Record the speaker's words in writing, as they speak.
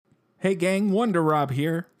Hey gang, Wonder Rob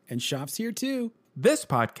here. And Shop's here too. This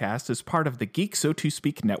podcast is part of the Geek So To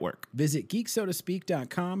Speak network. Visit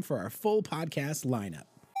geeksotospeak.com for our full podcast lineup.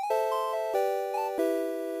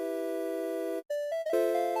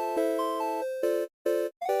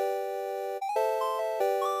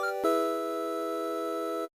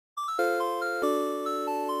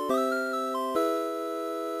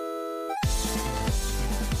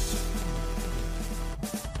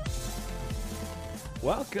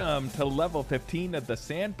 Welcome to level 15 of the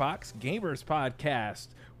Sandbox Gamers podcast.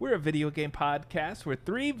 We're a video game podcast where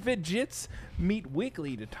three vidgets meet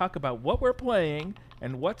weekly to talk about what we're playing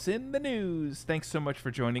and what's in the news. Thanks so much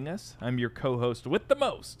for joining us. I'm your co-host with the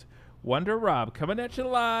most, Wonder Rob, coming at you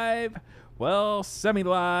live, well,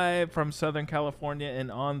 semi-live from Southern California,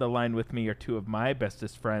 and on the line with me are two of my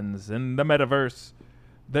bestest friends in the metaverse,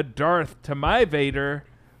 the Darth to my Vader,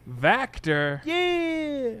 Vactor.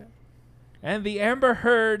 Yeah! And the Amber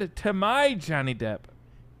Heard to my Johnny Depp,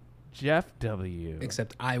 Jeff W.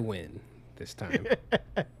 Except I win this time.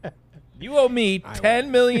 You owe me $10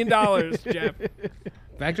 million, Jeff.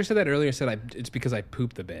 Vactor said that earlier. Said it's because I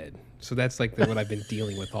pooped the bed. So that's like what I've been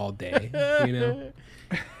dealing with all day. You know,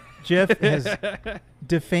 Jeff has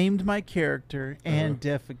defamed my character and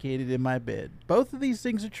defecated in my bed. Both of these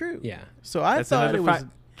things are true. Yeah. So I That's thought it was.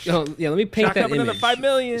 Yeah, let me paint Chalk that up image. another $5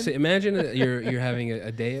 million. So imagine you're having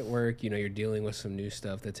a day at work. You know, you're dealing with some new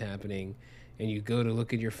stuff that's happening, and you go to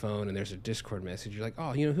look at your phone, and there's a Discord message. You're like,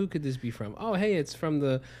 oh, you know, who could this be from? Oh, hey, it's from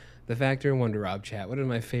the Vactor and Wonder Rob chat. One of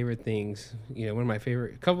my favorite things. You know, a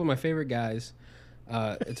couple of my favorite guys.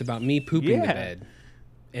 It's about me pooping the bed,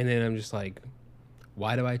 and then I'm just like,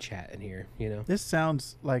 why do I chat in here? You know, This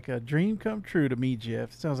sounds like a dream come true to me,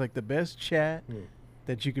 Jeff. Sounds like the best chat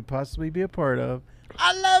that you could possibly be a part of.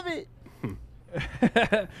 I love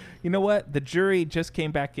it. You know what? The jury just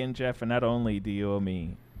came back in, Jeff, and not only do you owe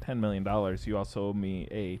me $10 million, you also owe me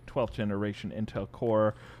a 12th generation Intel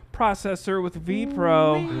Core processor with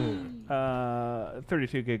vPro,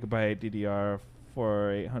 32 gigabyte DDR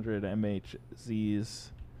for 800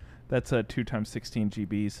 MHz's. That's a 2 times 16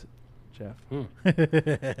 GBs, Jeff. 1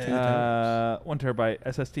 terabyte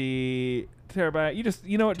SSD, terabyte.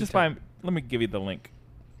 You know what? Just buy. Let me give you the link.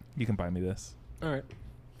 You can buy me this. all right,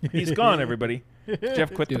 He's gone, everybody.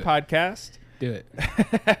 Jeff quit the podcast. do it.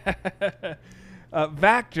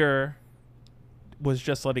 Vactor was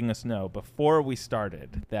just letting us know before we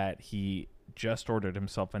started that he just ordered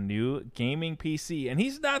himself a new gaming PC, and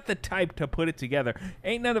he's not the type to put it together.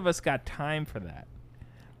 Ain't none of us got time for that.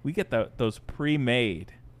 We get those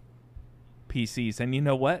pre-made PCs, and you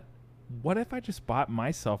know what? What if I just bought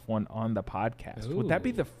myself one on the podcast? Would that be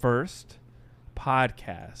Ooh. the first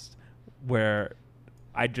podcast where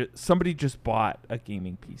somebody just bought a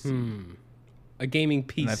gaming PC? A gaming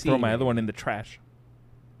PC. And I throw my other one in the trash.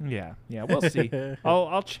 Yeah, we'll see.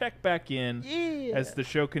 I'll check back in as the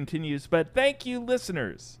show continues. But thank you,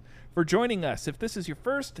 listeners, for joining us. If this is your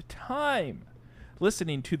first time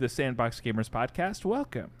listening to the Sandbox Gamers podcast,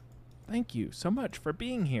 welcome. Thank you so much for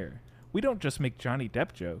being here. We don't just make Johnny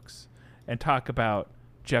Depp jokes and talk about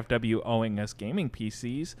Jeff W. owing us gaming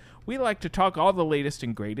PCs. We like to talk all the latest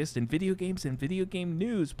and greatest in video games and video game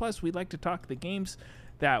news. Plus, we like to talk the games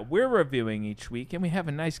that we're reviewing each week, and we have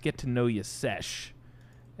a nice get-to-know-you sesh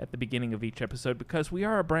at the beginning of each episode because we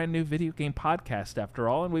are a brand new video game podcast after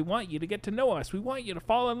all, and we want you to get to know us. We want you to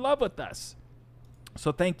fall in love with us.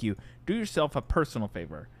 So thank you. Do yourself a personal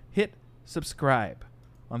favor. Hit subscribe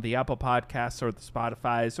on the Apple Podcasts or the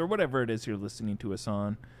Spotify's or whatever it is you're listening to us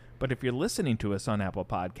on. But if you're listening to us on Apple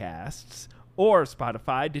Podcasts or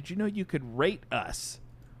Spotify, did you know you could rate us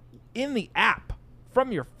in the app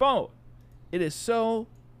from your phone? It is so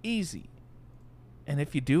easy. And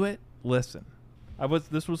if you do it, listen.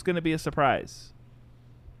 This was going to be a surprise.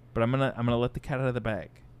 But I'm going to let the cat out of the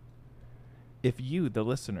bag. If you, the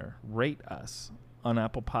listener, rate us on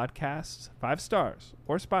Apple Podcasts 5 stars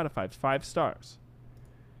or Spotify 5 stars,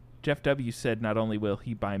 Jeff W. said not only will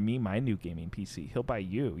he buy me my new gaming PC, he'll buy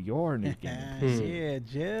you your new gaming PC. Yeah,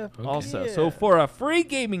 Jeff. Okay. Also, Yeah. so for a free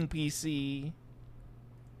gaming PC,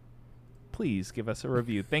 please give us a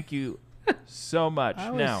review. Thank you so much. I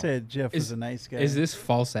always Now, said Jeff was a nice guy. Is this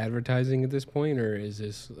false advertising at this point, or is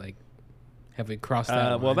this like, have we crossed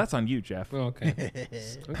that line? well, that's on you, Jeff. Oh, okay.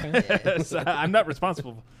 Okay. So I'm not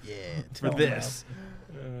responsible for tell this.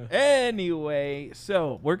 Anyway,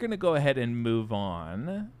 so we're going to go ahead and move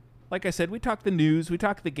on. Like I said, we talk the news, we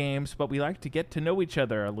talk the games, but we like to get to know each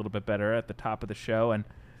other a little bit better at the top of the show. And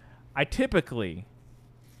I typically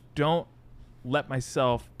don't let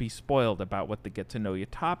myself be spoiled about what the get to know you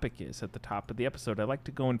topic is at the top of the episode. I like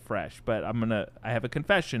to go in fresh, but I have a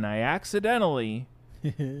confession. I accidentally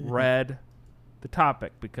read the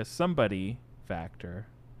topic because somebody, Factor,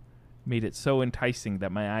 made it so enticing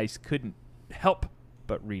that my eyes couldn't help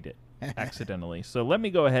but read it accidentally. So let me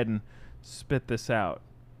go ahead and spit this out.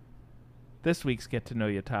 This week's Get to Know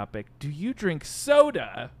You topic: do you drink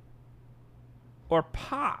soda or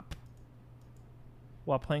pop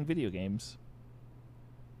while playing video games?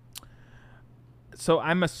 So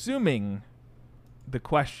I'm assuming the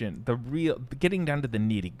question, getting down to the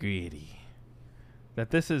nitty gritty, that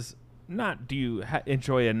this is not do you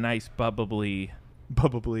enjoy a nice bubbly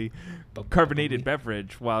carbonated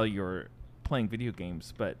beverage while you're playing video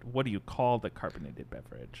games, but what do you call the carbonated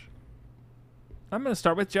beverage? I'm going to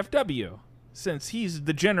start with Jeff W. Since he's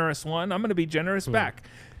the generous one, I'm going to be generous back.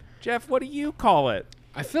 Jeff, what do you call it?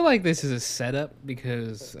 I feel like this is a setup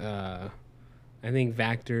because I think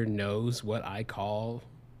Vactor knows what I call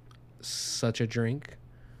such a drink.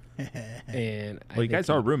 And well, you guys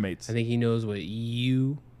are roommates. I think he knows what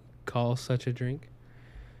you call such a drink.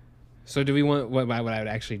 So do we want what I would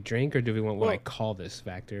actually drink, or do we want what I call this,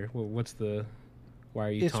 Vactor? What's the... Why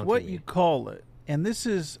are you It's taunting what me? you call it. And this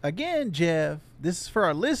is, again, Jeff, this is for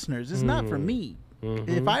our listeners. It's not for me.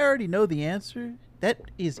 If I already know the answer, that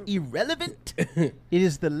is irrelevant. It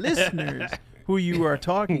is the listeners who you are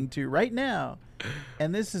talking to right now.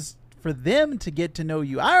 And this is for them to get to know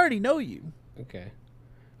you. I already know you. Okay.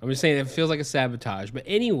 I'm just saying it feels like a sabotage. But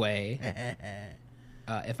anyway,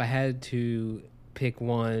 if I had to pick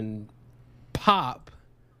one pop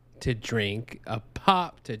to drink, I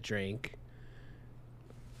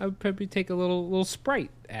would probably take a little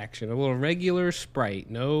Sprite action, a little regular Sprite.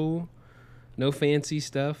 No fancy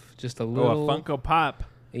stuff, just a little a Funko Pop.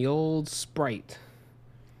 The old Sprite.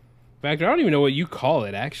 In fact, I don't even know what you call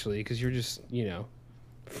it actually, because you're just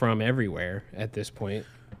from everywhere at this point.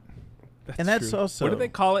 That's true. also... What do they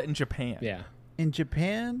call it in Japan? Yeah. In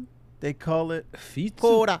Japan, they call it Fitsu.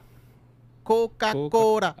 Cola.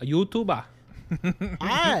 Coca-Cola. A YouTuber.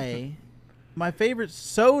 My favorite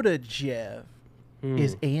soda, Jeff,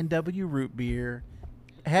 is A&W root beer.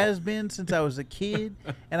 Has been since I was a kid,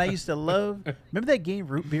 and I used to love... Remember that game,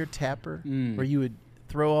 Root Beer Tapper, where you would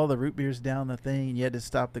throw all the root beers down the thing, and you had to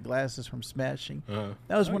stop the glasses from smashing?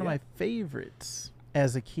 That was one of my favorites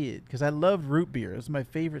as a kid, because I loved root beer. It was my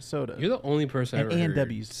favorite soda. You're the only person I've ever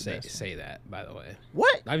A&W's heard say that, by the way.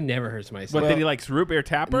 What? I've never heard somebody say What, that. that he likes Root Beer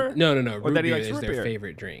Tapper? No. Or Root that he beer likes is root their beer?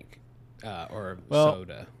 favorite drink or Well,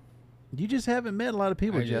 soda. You just haven't met a lot of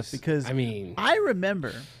people, Jeff, because I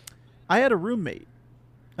remember I had a roommate.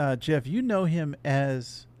 Jeff, you know him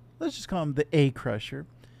as, let's just call him the A Crusher.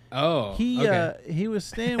 Oh, He okay. was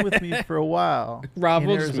staying with me for a while. Rob, in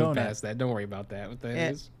we'll just move Arizona. past that. Don't worry about that. What that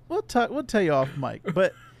And is? we'll tell you off mic.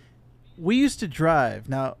 But we used to drive.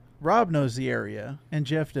 Now Rob knows the area, and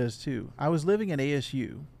Jeff does too. I was living at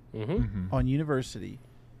ASU on University,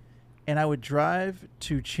 and I would drive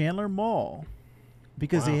to Chandler Mall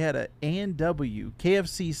because they had a A&W,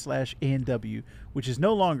 KFC / A&W, which is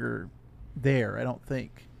no longer there, I don't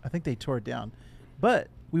think. I think they tore it down. But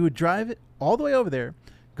we would drive it all the way over there,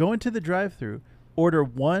 go into the drive-thru, order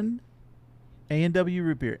one A&W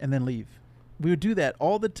root beer, and then leave. We would do that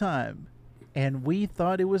all the time, and we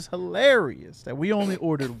thought it was hilarious that we only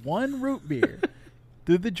ordered one root beer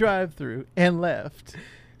through the drive-thru and left.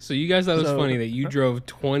 So you guys thought it was funny that you drove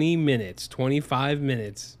 25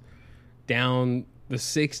 minutes down the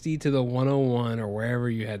 60 to the 101 or wherever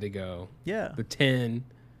you had to go. Yeah. The 10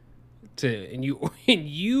 and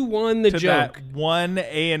you won the to joke. That one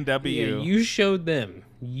A&W. Yeah, you showed them.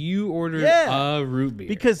 You ordered a root beer.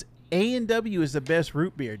 Because A&W is the best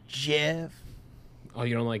root beer, Jeff. Oh,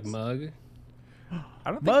 you don't like Mug?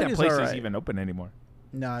 I don't think Mug that is place all is right. even open anymore.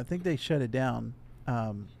 No, I think they shut it down.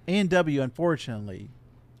 A&W, unfortunately,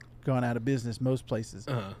 gone out of business most places.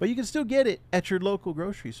 But you can still get it at your local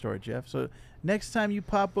grocery store, Jeff. So next time you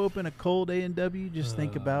pop open a cold A&W, just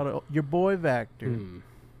think about your boy Vactor.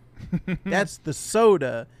 That's the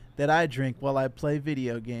soda that I drink while I play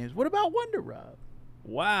video games. What about Wonder Rob?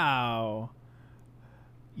 Wow.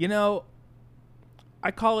 You know,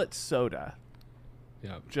 I call it soda.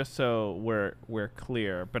 Yep. Just so we're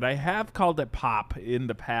clear, but I have called it pop in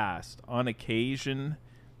the past on occasion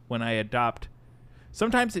when I adopt.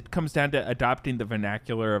 Sometimes it comes down to adopting the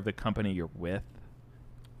vernacular of the company you're with.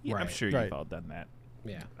 Yeah, I'm Right. sure you've all done that.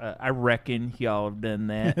 Yeah. I reckon y'all have done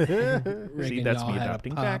that. See, that's me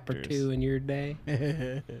adopting had a pop or factors. two in your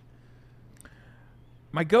day.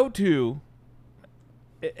 My go-to,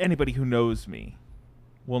 anybody who knows me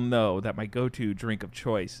will know that my go-to drink of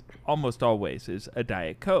choice almost always is a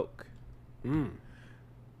Diet Coke.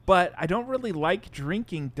 But I don't really like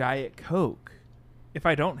drinking Diet Coke if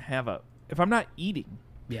I'm not eating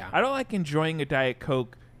Yeah. I don't like enjoying a Diet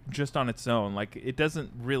Coke just on its own. Like, it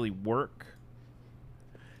doesn't really work.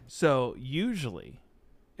 So usually,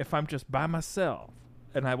 if I'm just by myself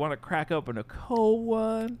and I want to crack open a cold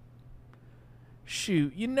one,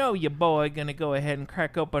 shoot, you know your boy gonna go ahead and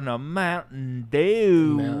crack open a Mountain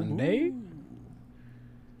Dew. Mountain Dew?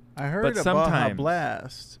 I heard But a Baja sometimes-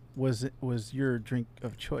 Blast was your drink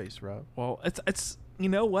of choice, Rob. Well, it's you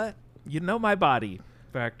know what? You know my body,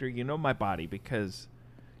 Factor. You know my body because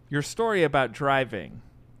your story about driving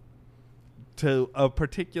to a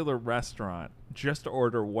particular restaurant just to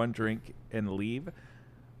order one drink and leave,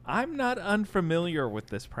 I'm not unfamiliar with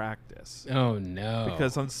this practice. Oh, no.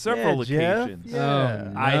 Because on several Jeff. occasions, Yeah.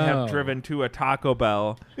 Oh, no. I have driven to a Taco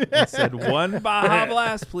Bell and said, one Baja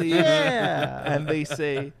Blast, please. Yeah. And they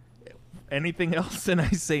say, anything else? And I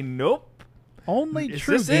say, nope. Only Is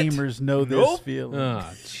true this it? gamers know this Nope. feeling. Oh,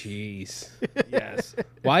 jeez. Yes.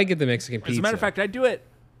 Why get the Mexican pizza? As a matter of fact, I do it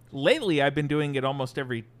lately. I've been doing it almost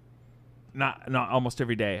every, not almost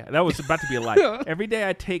every day. That was about to be a lie. Every day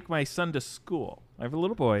I take my son to school. I have a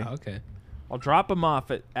little boy. Okay. I'll drop him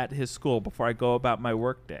off at his school before I go about my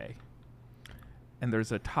work day. And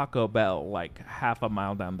there's a Taco Bell like half a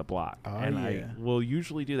mile down the block. Oh, and yeah. I will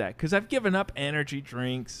usually do that because I've given up energy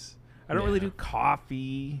drinks. I don't really Yeah. do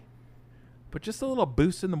coffee. But just a little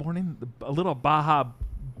boost in the morning, a little Baja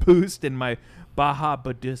boost in my Baja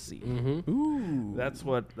Badussi. Mm-hmm. Ooh. That's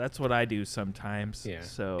what I do sometimes. Yeah.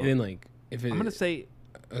 So and then, like, if it, I'm gonna say,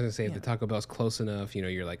 I was gonna say, if Yeah. the Taco Bell's close enough, you know,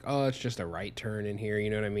 you're like, oh, it's just a right turn in here. You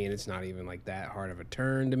know what I mean? It's not even like that hard of a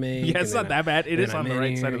turn to make. yeah, and it's then not that bad. It then is on I'm the in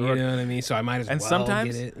right side here, of the road. You know what I mean? So I might as And well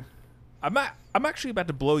sometimes- get it. I'm actually about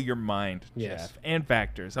to blow your mind, Yes. Jeff, and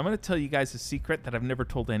Factors. I'm gonna tell you guys a secret that I've never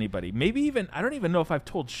told anybody. Maybe even I don't even know if I've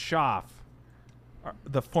told Schaff,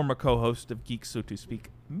 the former co-host of Geeks So to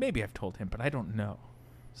Speak. Maybe I've told him, but I don't know.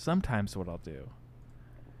 Sometimes what I'll do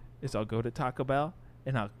is I'll go to Taco Bell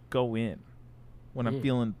and I'll go in when I'm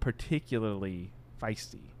feeling particularly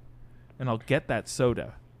feisty, and I'll get that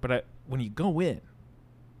soda. But when you go in,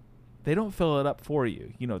 they don't fill it up for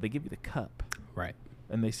you. You know, they give you the cup. Right.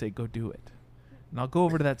 And they say, go do it. And I'll go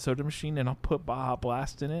over to that soda machine and I'll put Baja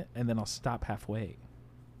Blast in it, and then I'll stop halfway.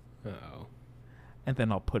 Oh. And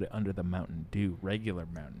then I'll put it under the Mountain Dew, regular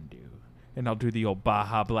Mountain Dew. And I'll do the old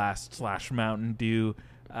Baja Blast / Mountain Dew.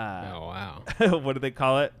 Oh, wow. What do they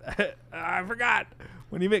call it? I forgot.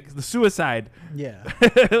 When you mix the suicide. Yeah.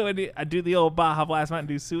 I do the old Baja Blast Mountain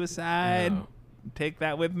Dew suicide. Oh. Take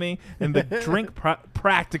that with me. And the drink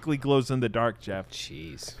practically glows in the dark, Jeff.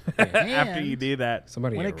 Jeez. After you do that.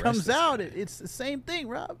 Somebody When it arrest comes this out, guy. it's the same thing,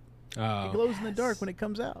 Rob. Oh. It glows in the dark when it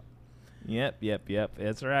comes out. Yep.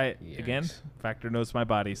 That's right. Again, Yikes. Factor knows my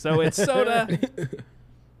body. So it's soda,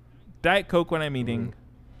 Diet Coke when I'm eating,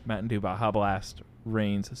 Mountain Dew Baja Blast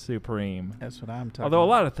reigns supreme. That's what I'm talking Although a about.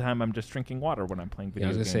 lot of the time I'm just drinking water when I'm playing Yeah,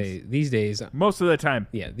 I video was games. gonna say these days. Most of the time.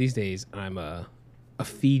 Yeah, these days I'm a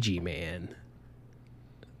Fiji man.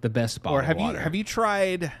 The best bottle Or have water. you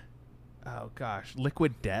tried? Oh gosh,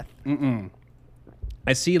 Liquid Death. Mm-mm.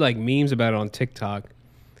 I see like memes about it on TikTok,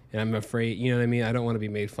 and I'm afraid. You know what I mean? I don't want to be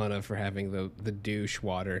made fun of for having the douche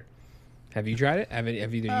water. Have you tried it? Have you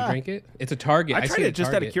did you drink it? It's a Target. I see tried a it just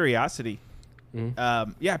out Target. of curiosity.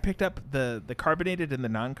 Mhm. Yeah, I picked up the carbonated and the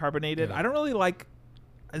non-carbonated. Yeah. I don't really like.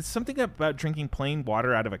 It's something about drinking plain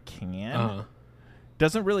water out of a can. Uh-huh.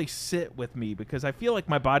 Doesn't really sit with me because I feel like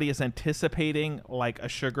my body is anticipating like a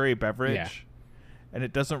sugary beverage, Yeah. and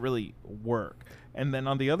it doesn't really work. And then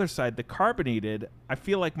on the other side, the carbonated, I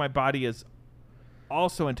feel like my body is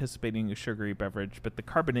also anticipating a sugary beverage, but the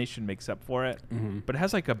carbonation makes up for it. Mhm. But it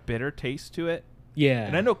has like a bitter taste to it. Yeah.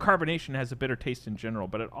 And I know carbonation has a bitter taste in general,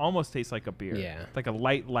 but it almost tastes like a beer. Yeah. It's like a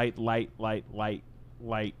light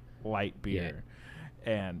beer.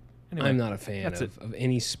 And anyway, I'm not a fan that's of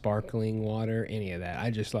any sparkling water, any of that. I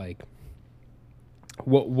just like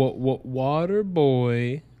what water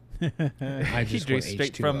boy. I He just drinks want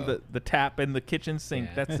straight H2O. from the tap in the kitchen sink.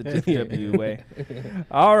 Yeah. That's the DFW way.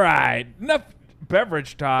 All right. Enough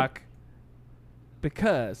beverage talk.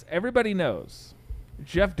 Because everybody knows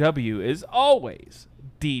Jeff W. is always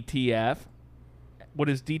DTF. What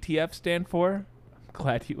does DTF stand for? I'm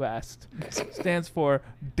glad you asked. Stands for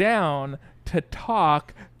Down to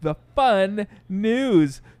Talk the Fun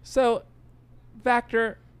News. So,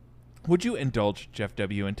 Factor, would you indulge Jeff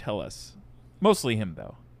W. and tell us, mostly him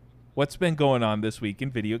though, what's been going on this week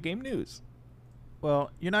in video game news?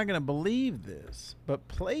 Well, you're not going to believe this, but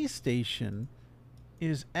PlayStation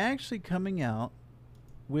is actually coming out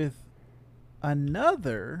with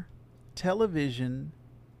another television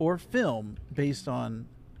or film based on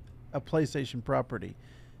a PlayStation property.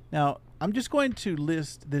 Now, I'm just going to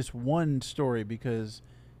list this one story because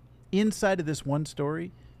inside of this one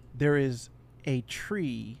story, there is a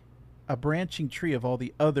branching tree of all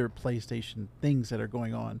the other PlayStation things that are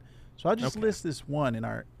going on. So I'll just list this one in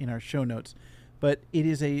our show notes. But it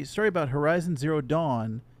is a story about Horizon Zero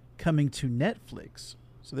Dawn coming to Netflix.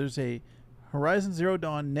 So there's a Horizon Zero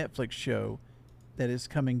Dawn Netflix show that is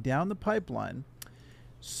coming down the pipeline.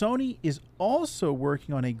 Sony is also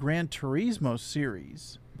working on a Gran Turismo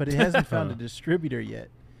series, but it hasn't found a distributor yet.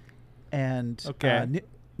 And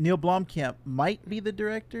Neil Blomkamp might be the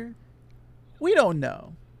director. We don't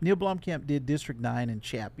know. Neil Blomkamp did District 9 and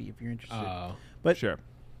Chappie, if you're interested. But sure.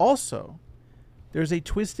 Also, there's a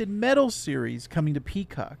Twisted Metal series coming to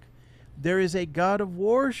Peacock. There is a God of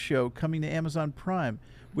War show coming to Amazon Prime.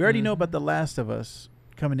 We already know about The Last of Us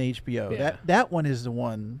coming to HBO. Yeah. That one is the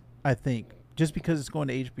one, I think, just because it's going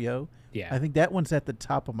to HBO. Yeah. I think that one's at the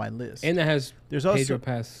top of my list. And that has there's Pedro also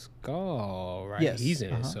Pascal, right? Yes. He's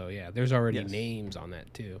in it. So, yeah, there's already names on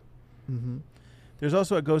that, too. Mm-hmm. There's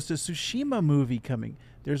also a Ghost of Tsushima movie coming.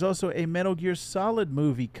 There's also a Metal Gear Solid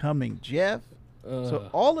movie coming. Jeff? So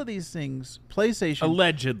all of these things, PlayStation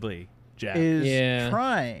allegedly, Jeff, is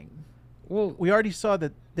trying. Well, we already saw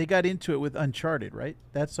that they got into it with Uncharted, right?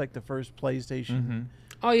 That's like the first PlayStation. Mm-hmm.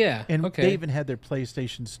 Oh, yeah. And they even had their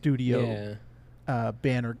PlayStation Studio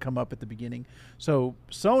banner come up at the beginning. So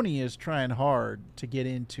Sony is trying hard to get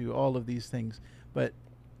into all of these things. But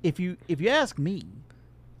if you ask me,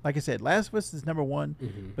 like I said, Last of Us is number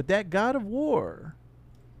 1, but that God of War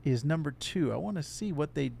is number 2. I want to see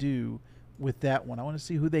what they do with that one. I want to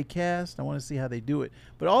see who they cast. I want to see how they do it.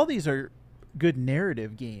 But all these are good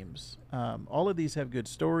narrative games. All of these have good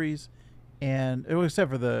stories, and except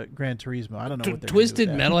for the Gran Turismo, I don't know what they're Twisted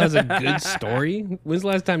gonna do with Metal has a good story. When's the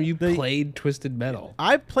last time you played Twisted Metal?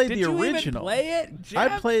 I played Did the you original. Even play it,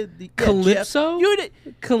 Jeff? I played the Calypso. You did.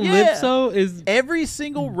 Calypso is every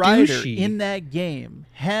single rider douchey. in that game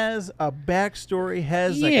has a backstory,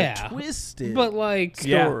 has like a twisted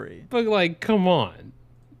story. But like, come on,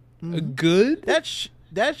 good.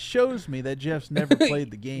 That shows me that Jeff's never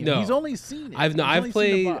played the game. No. He's only seen it.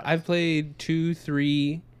 I've played 2,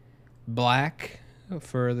 3, Black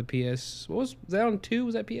for the PS. What was that on 2?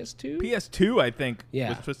 Was that PS2? PS2, I think. Yeah.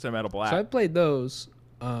 With Twisted Metal Black. So I played those,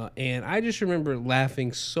 and I just remember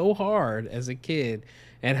laughing so hard as a kid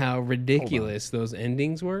at how ridiculous those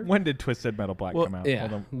endings were. When did Twisted Metal Black come out? Yeah,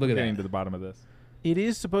 Hold on. look at Getting that. to the bottom of this. It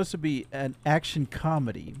is supposed to be an action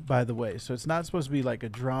comedy, by the way. So it's not supposed to be like a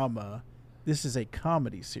drama. This is a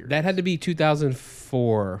comedy series. That had to be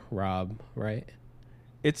 2004, Rob, right?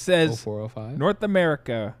 It says 0405. North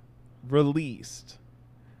America released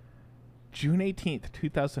June 18th,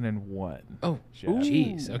 2001. Oh, Jeff.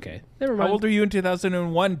 jeez. Okay. Never mind. How old are you in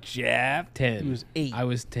 2001, Jeff? 10. He was 8. I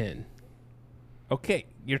was 10. Okay,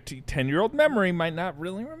 your 10-year-old memory might not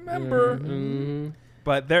really remember,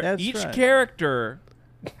 but That's each right. character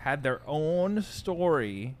had their own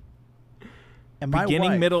story, And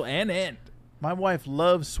beginning, middle, and end. My wife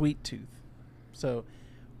loves Sweet Tooth. So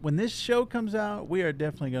when this show comes out, we are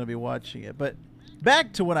definitely going to be watching it. But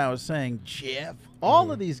back to what I was saying, Jeff,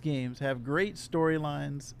 all of these games have great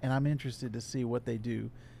storylines, and I'm interested to see what they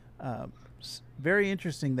do. Very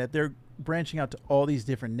interesting that they're branching out to all these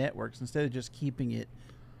different networks instead of just keeping it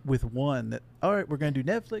with one. That, all right, we're going to do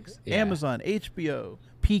Netflix, Amazon, HBO,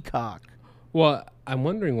 Peacock. Well, I'm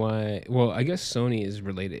wondering why. Well, I guess Sony is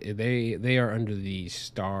related. They are under the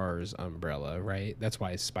Stars umbrella, right? That's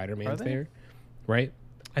why Spider-Man's there, right?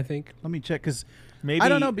 I think. Let me check, because Maybe I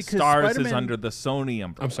don't know, because Stars is Spider-Man- under the Sony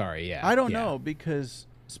umbrella. I'm sorry. Yeah. I don't yeah. know, because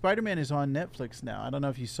Spider-Man is on Netflix now. I don't know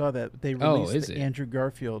if you saw that. They Oh, released is the it? Andrew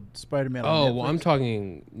Garfield Spider-Man on Oh, Netflix. well, I'm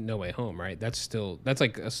talking No Way Home, right? That's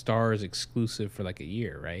like a Stars exclusive for like a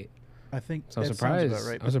year, right? I think So I'm that surprised. sounds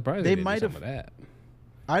about right. I'm surprised They they might did some have- of that.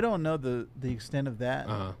 I don't know the extent of that.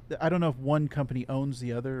 Uh-huh. I don't know if one company owns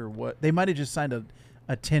the other or what. They might have just signed a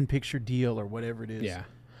 10-picture deal or whatever it is. Yeah.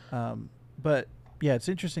 But yeah, it's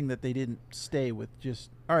interesting that they didn't stay with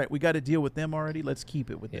just, all right, we got to deal with them already. Let's keep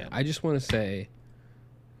it with Yeah. them. I just want to say,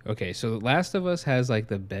 okay, so The Last of Us has like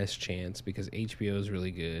the best chance because HBO is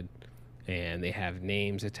really good, and they have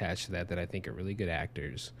names attached to that I think are really good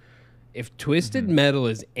actors. If Twisted Metal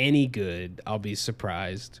is any good, I'll be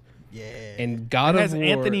surprised. Yeah. And God It of has War,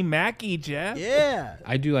 Anthony Mackie, Jeff. Yeah.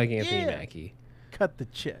 I do like Anthony Yeah. Mackie, Cut the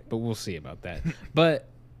check. but we'll see about that. But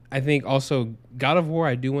I think also God of War,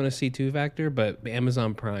 I do want to see 2-factor, but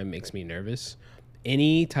Amazon Prime makes me nervous.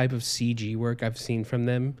 Any type of CG work I've seen from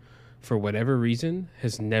them, for whatever reason,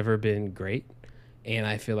 has never been great. And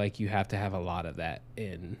I feel like you have to have a lot of that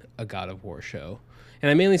in a God of War show. And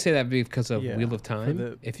I mainly say that because of Wheel of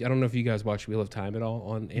Time. I don't know if you guys watch Wheel of Time at all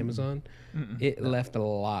on Amazon. It left a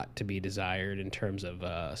lot to be desired in terms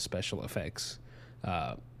of special effects.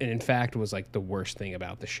 And in fact, was like the worst thing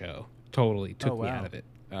about the show. Totally took me out of it.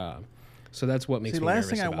 So that's what makes me nervous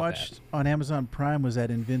about that. Last thing I watched on Amazon Prime was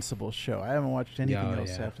that Invincible show. I haven't watched anything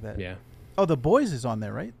else after that. Yeah. Oh, The Boys is on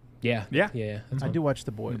there, right? Yeah. I do watch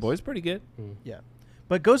The Boys. The Boys pretty good. Yeah.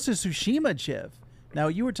 But Ghost of Tsushima, Jeff. Now,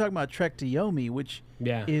 you were talking about Trek to Yomi, which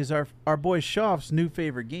is our boy Shoff's new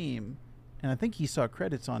favorite game. And I think he saw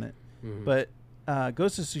credits on it. But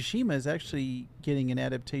Ghost of Tsushima is actually getting an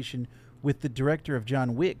adaptation with the director of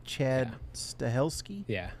John Wick, Chad Stahelski.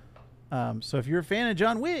 Yeah. So if you're a fan of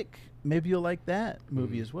John Wick, maybe you'll like that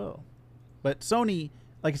movie as well. But Sony,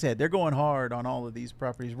 like I said, they're going hard on all of these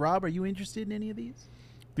properties. Rob, are you interested in any of these?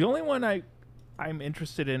 The only one I'm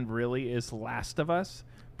interested in really is Last of Us,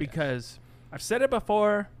 because I've said it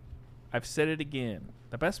before, I've said it again.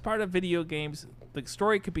 The best part of video games, the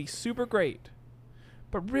story could be super great,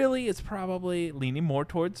 but really it's probably leaning more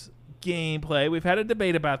towards gameplay. We've had a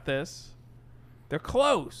debate about this. They're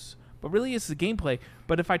close, but really it's the gameplay.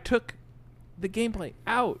 But if I took the gameplay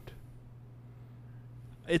out,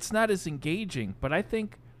 it's not as engaging. But I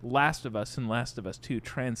think Last of Us and Last of Us 2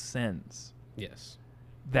 transcends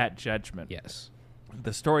that judgment. Yes.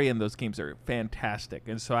 The story in those games are fantastic,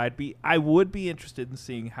 and so I would be interested in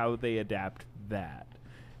seeing how they adapt that.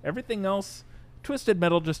 Everything else, Twisted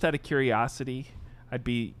Metal, just out of curiosity, I'd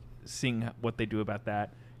be seeing what they do about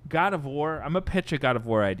that. God of War, I'm gonna pitch a God of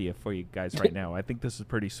War idea for you guys right now. I think this is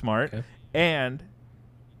pretty smart, and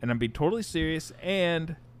I'm being totally serious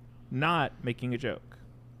and not making a joke.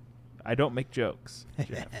 I don't make jokes,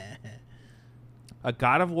 Jeff. A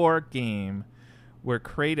God of War game where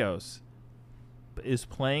Kratos is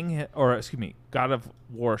playing, God of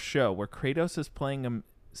War show where Kratos is playing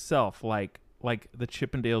himself like the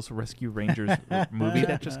Chippendales Rescue Rangers movie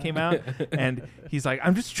that just came out, and he's like,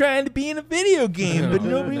 I'm just trying to be in a video game, but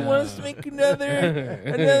nobody wants to make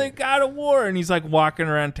another God of War, and he's like walking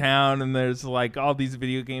around town, and there's like all these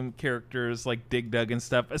video game characters like Dig Dug and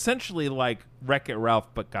stuff, essentially like Wreck-It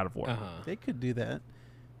Ralph but God of War. They could do that.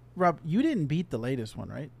 Rob, you didn't beat the latest one,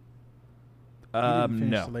 right?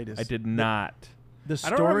 No, I did not. The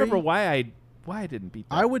story, I don't remember why I didn't beat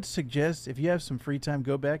that. I would suggest, if you have some free time,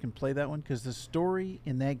 go back and play that one, because the story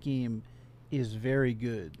in that game is very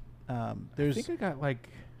good. I think I got like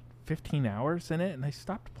 15 hours in it, and I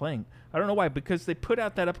stopped playing. I don't know why, because they put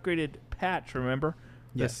out that upgraded patch, remember?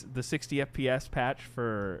 Yes. The 60 FPS patch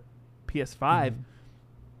for PS5,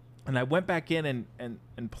 and I went back in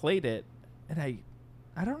and played it, and I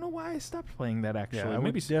don't know why I stopped playing that, actually. Yeah,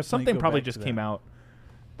 maybe something probably just came out.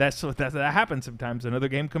 That happens sometimes. Another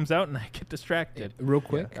game comes out and I get distracted. Real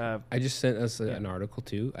quick, I just sent us an article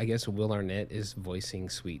too. I guess Will Arnett is voicing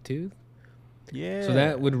Sweet Tooth. Yeah. So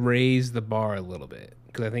that would raise the bar a little bit,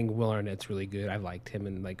 because I think Will Arnett's really good. I've liked him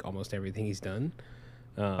in like almost everything he's done.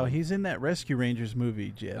 He's in that Rescue Rangers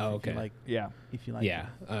movie, Jeff. Oh, okay. If you like.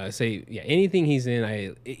 Anything he's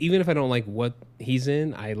in, even if I don't like what he's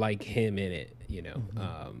in, I like him in it. You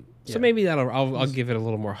know. So maybe I'll give it a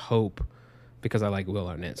little more hope, because I like Will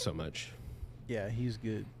Arnett so much. Yeah, he's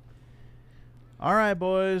good. All right,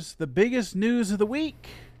 boys. The biggest news of the week.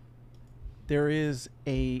 There is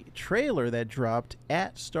a trailer that dropped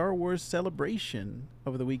at Star Wars Celebration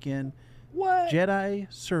over the weekend. What? Jedi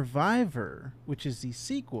Survivor, which is the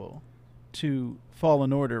sequel to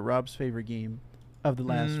Fallen Order, Rob's favorite game of the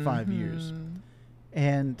last 5 years.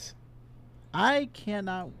 And I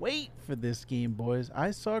cannot wait for this game, boys.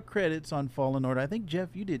 I saw credits on Fallen Order. I think, Jeff,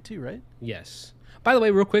 you did too, right? Yes. By the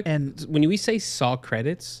way, real quick, and when we say saw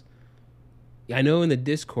credits, I know in the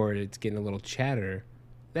Discord it's getting a little chatter.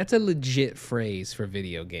 That's a legit phrase for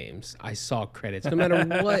video games. I saw credits. No matter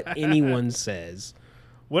what anyone says.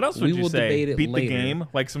 What else would you say? Beat later. The game?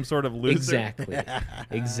 Like some sort of loser? Exactly.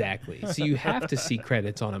 Exactly. So you have to see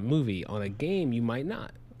credits on a movie. On a game, you might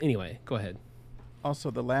not. Anyway, go ahead.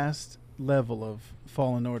 Also, the last level of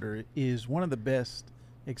Fallen Order is one of the best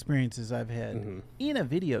experiences I've had in a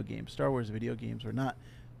video game, Star Wars video games or not.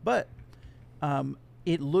 But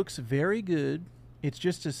it looks very good. It's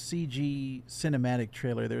just a CG cinematic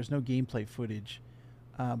trailer. There's no gameplay footage.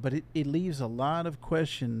 But it leaves a lot of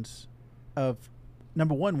questions of,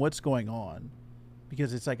 number one, what's going on?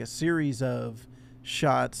 Because it's like a series of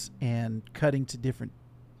shots and cutting to different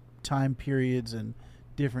time periods and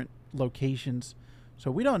different locations.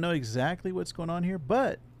 So we don't know exactly what's going on here,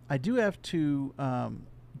 but I do have to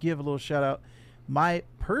give a little shout out. My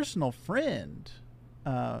personal friend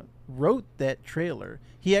wrote that trailer.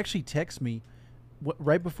 He actually texted me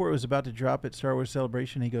right before it was about to drop at Star Wars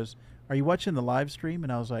Celebration, he goes, "Are you watching the live stream?"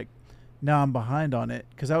 And I was like, "No, I'm behind on it,"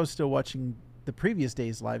 because I was still watching the previous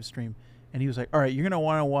day's live stream. And he was like, "All right, you're gonna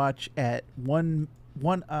want to watch at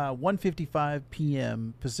 1:55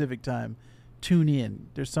 p.m. Pacific time. Tune in.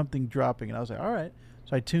 There's something dropping." And I was like, "All right."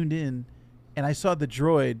 So I tuned in, and I saw the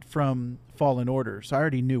droid from Fallen Order. So I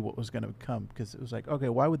already knew what was going to come, because it was like, okay,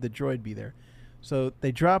 why would the droid be there? So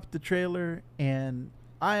they dropped the trailer, and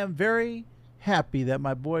I am very happy that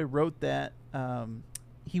my boy wrote that.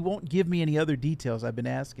 He won't give me any other details. I've been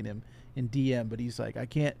asking him in DM, but he's like, "I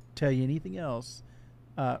can't tell you anything else."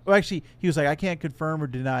 Well, actually, he was like, "I can't confirm or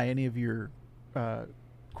deny any of your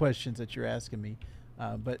questions that you're asking me."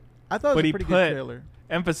 But I thought it was a pretty good trailer.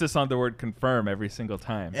 Emphasis on the word confirm every single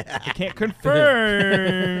time. I can't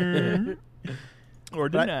confirm or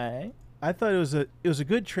deny. I thought it was a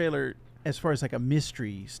good trailer as far as like a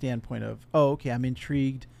mystery standpoint of, oh, okay, I'm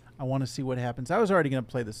intrigued. I want to see what happens. I was already going to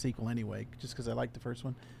play the sequel anyway, just because I liked the first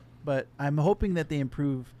one. But I'm hoping that they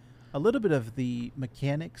improve a little bit of the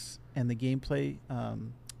mechanics and the gameplay,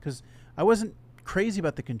 because I wasn't crazy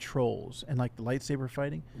about the controls and like the lightsaber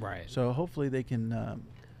fighting. Right. So hopefully they can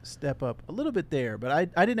step up a little bit there. But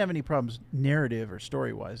I didn't have any problems narrative or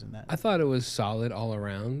story-wise in that. I thought it was solid all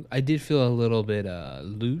around. I did feel a little bit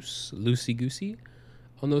loosey-goosey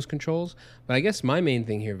on those controls. But I guess my main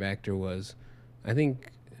thing here, Vector, was I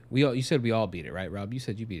think you said we all beat it, right, Rob? You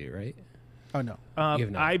said you beat it, right? Oh, no.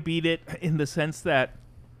 I beat it in the sense that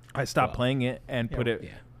I stopped playing it and put it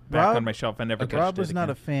back on my shelf. I never touched it Rob was again. not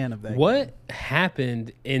a fan of that. What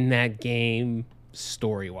happened in that game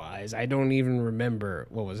story-wise? I don't even remember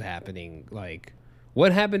what was happening. Like,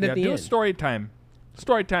 what happened at the end? Story time.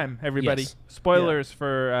 Story time, everybody. Yes. Spoilers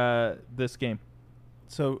for this game.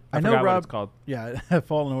 So I know forgot Rob. what it's called. Yeah,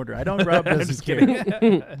 Fallen Order. I know Rob doesn't Just care.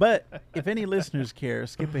 kidding. But if any listeners care,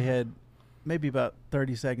 skip ahead maybe about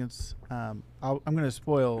 30 seconds. I'm going to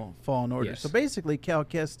spoil Fallen Order. Yes. So basically, Cal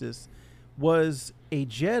Kestis was a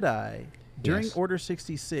Jedi during Order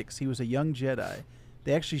 66. He was a young Jedi.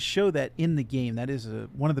 They actually show that in the game. That is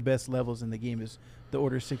one of the best levels in the game, is the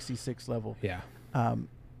Order 66 level. Yeah.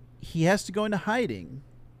 He has to go into hiding,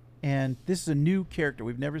 and this is a new character.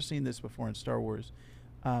 We've never seen this before in Star Wars.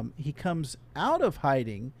 He comes out of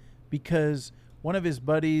hiding because one of his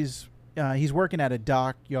buddies, he's working at a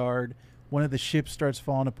dockyard. One of the ships starts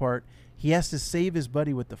falling apart. He has to save his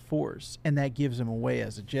buddy with the Force, and that gives him away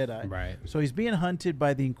as a Jedi. Right. So he's being hunted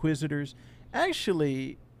by the Inquisitors.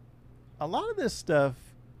 Actually, a lot of this stuff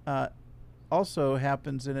also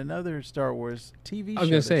happens in another Star Wars TV show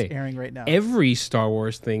that's airing right now. Every Star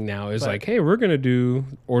Wars thing now is like, hey, we're going to do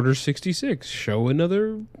Order 66, show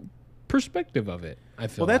another perspective of it. I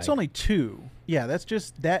feel that's only two. Yeah, that's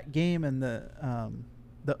just that game and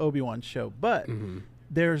the Obi-Wan show. But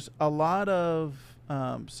there's a lot of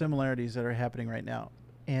similarities that are happening right now.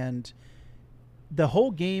 And the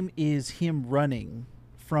whole game is him running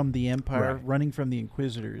from the Empire, running from the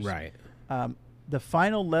Inquisitors. Right. The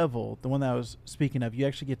final level, the one that I was speaking of, you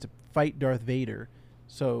actually get to fight Darth Vader.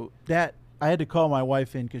 So that I had to call my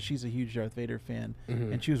wife in because she's a huge Darth Vader fan,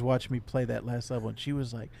 and she was watching me play that last level, and she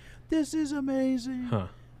was like, "This is amazing."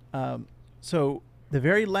 So the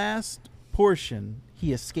very last portion,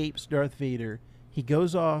 he escapes Darth Vader. He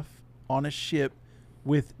goes off on a ship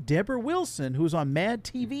with Deborah Wilson, who's on Mad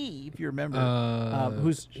TV, if you remember.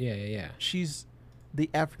 She's the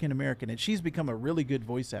African American, and she's become a really good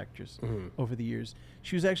voice actress over the years.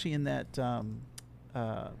 She was actually in that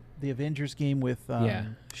the Avengers game with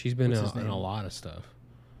she's been in a lot of stuff.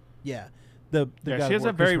 Yeah, she has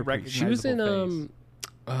a very recognizable She was in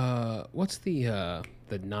face. What's the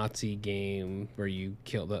Nazi game where you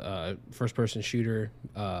kill the first person shooter?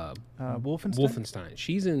 Wolfenstein.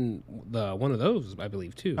 She's in one of those, I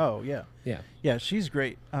believe, too. Oh yeah, she's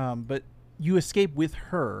great. But you escape with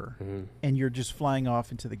her, and you're just flying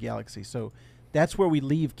off into the galaxy. So that's where we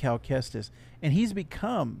leave Cal Kestis, and he's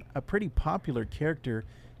become a pretty popular character.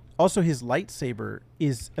 Also, his lightsaber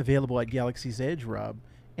is available at Galaxy's Edge, Rob,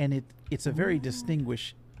 and it's a very distinctive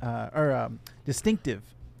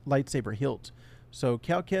lightsaber hilt. So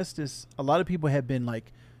Cal Kestis, a lot of people have been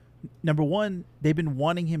like, number one, they've been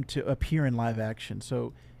wanting him to appear in live action.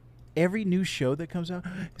 So every new show that comes out,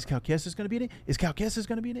 is Cal Kestis going to be in it? Is Cal Kestis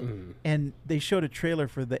going to be in it? And they showed a trailer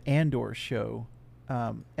for the Andor show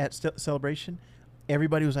at Celebration.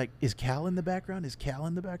 Everybody was like, is Cal in the background? Is Cal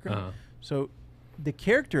in the background? So the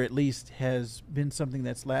character at least has been something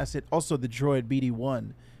that's lasted. Also, the droid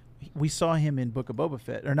BD-1, we saw him in Book of Boba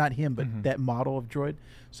Fett, or not him, but that model of droid.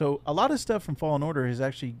 So a lot of stuff from Fallen Order has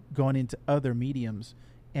actually gone into other mediums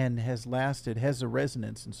and has lasted, has a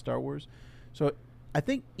resonance in Star Wars. So I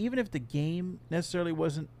think even if the game necessarily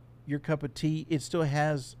wasn't your cup of tea, it still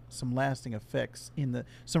has some lasting effects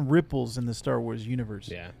some ripples in the Star Wars universe.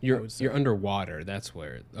 Yeah, you're underwater. That's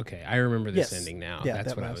where. Okay, I remember this ending now. Yeah, that's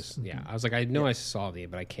that what I was. was. Yeah, I was like, I know I saw the,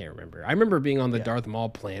 but I can't remember. I remember being on the Darth Maul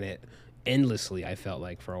planet endlessly. I felt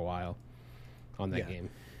like for a while on that game.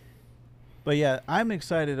 But yeah, I'm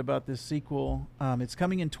excited about this sequel. It's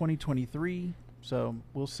coming in 2023, so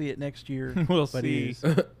we'll see it next year. We'll see.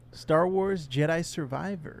 Star Wars Jedi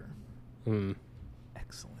Survivor.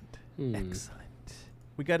 Excellent. Excellent.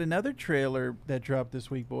 We got another trailer that dropped this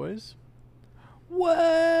week, boys.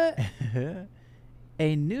 What?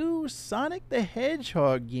 A new Sonic the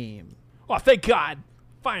Hedgehog game. Oh, thank God.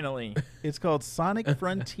 Finally. It's called Sonic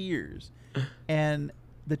Frontiers. And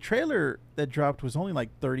the trailer that dropped was only like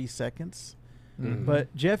 30 seconds.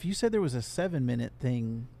 But, Jeff, you said there was a 7-minute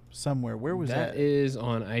thing somewhere. Where was that? That is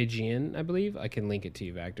on IGN, I believe. I can link it to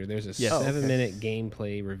you, Vector. There's a 7-minute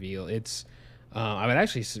gameplay reveal. It's... I would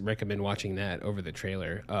actually recommend watching that over the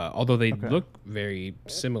trailer. Although they look very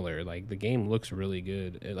similar. Like, the game looks really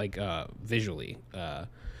good, like visually,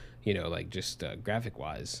 like just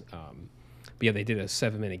graphic-wise. But yeah, they did a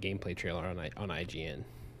 7-minute gameplay trailer on IGN.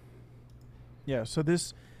 Yeah, so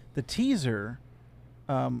the teaser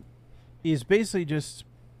is basically just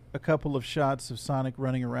a couple of shots of Sonic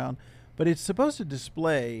running around, but it's supposed to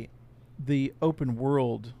display the open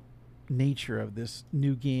world nature of this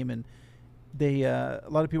new game, and they a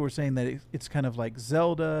lot of people were saying that it's kind of like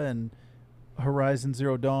Zelda and Horizon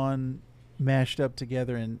Zero Dawn mashed up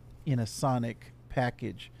together in a Sonic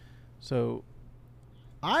package. So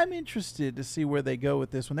I'm interested to see where they go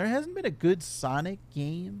with this one. There hasn't been a good Sonic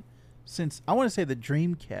game since, I want to say, the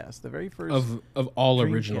Dreamcast, the very first of all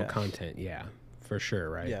Dreamcast. Original content. Yeah, for sure,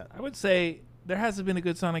 right? Yeah, I would say there hasn't been a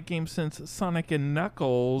good Sonic game since Sonic and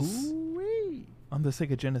Knuckles on the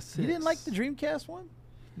Sega Genesis. You didn't like the Dreamcast one?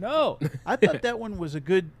 No. I thought that one was a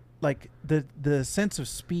good, like, the sense of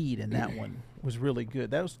speed in that one was really good.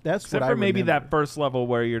 That's Except what I for maybe remember. that first level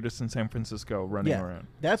where you're just in San Francisco running around.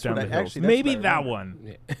 That's down what the I hills. actually. That's Maybe what I that remember.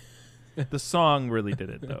 one. The song really did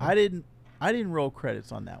it though. I didn't roll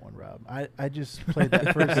credits on that one, Rob. I just played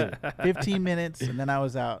that first 15 minutes and then I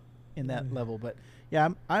was out in that level. But yeah,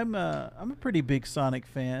 I'm a pretty big Sonic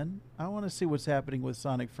fan. I want to see what's happening with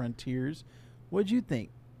Sonic Frontiers. What'd you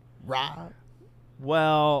think, Rob?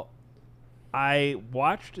 Well, I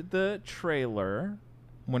watched the trailer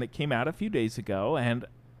when it came out a few days ago, and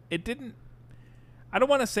it didn't... I don't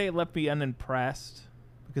want to say it left me unimpressed,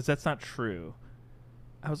 because that's not true.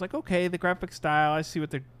 I was like, okay, the graphic style, I see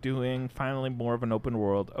what they're doing. Finally, more of an open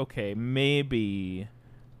world. Okay, maybe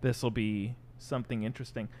this will be something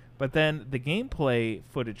interesting. But then the gameplay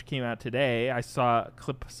footage came out today. I saw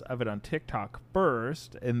clips of it on TikTok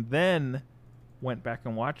first, and then went back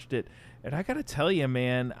and watched it. And I got to tell you,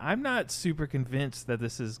 man, I'm not super convinced that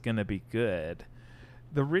this is going to be good.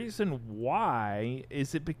 The reason why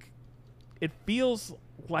is it feels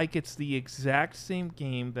like it's the exact same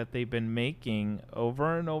game that they've been making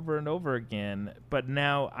over and over and over again, but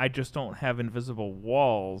now I just don't have invisible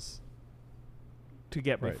walls to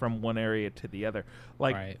get me from one area to the other.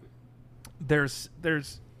 Like, there's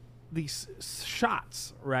these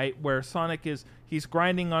shots, right, where Sonic he's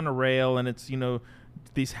grinding on a rail, and it's,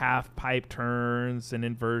 these half pipe turns and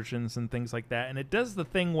inversions and things like that. And it does the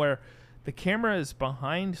thing where the camera is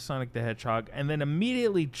behind Sonic the Hedgehog and then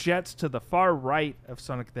immediately jets to the far right of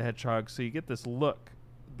Sonic the Hedgehog. So you get this look,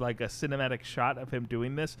 like a cinematic shot of him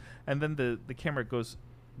doing this. And then the camera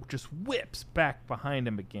just whips back behind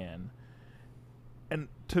him again. And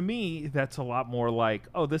to me, that's a lot more like,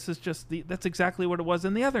 oh, this is that's exactly what it was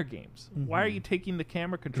in the other games. Mm-hmm. Why are you taking the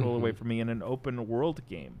camera control away from me in an open world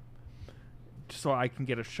game? So I can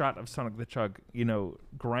get a shot of Sonic the Hedgehog,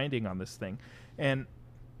 grinding on this thing. And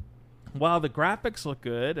while the graphics look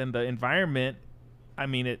good and the environment, I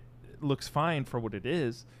mean, it looks fine for what it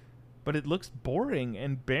is, but it looks boring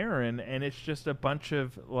and barren, and it's just a bunch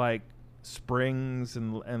of, like, springs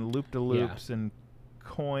and loop-de-loops and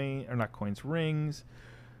rings.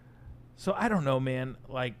 So I don't know, man.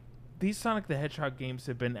 Like, these Sonic the Hedgehog games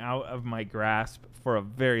have been out of my grasp for a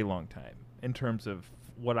very long time in terms of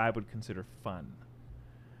what I would consider fun.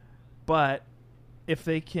 But if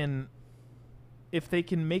they can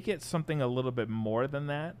make it something a little bit more than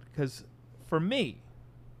that, because for me,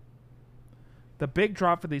 the big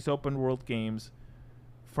draw for these open world games,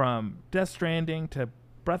 from Death Stranding to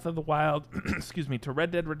Breath of the Wild, to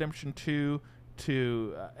Red Dead Redemption 2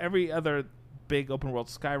 to every other big open world,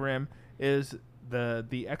 Skyrim, is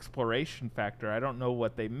the exploration factor. I don't know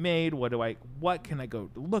what they made. What can I go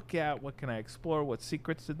look at? What can I explore? What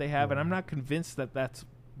secrets did they have? And I'm not convinced that that's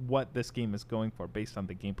what this game is going for based on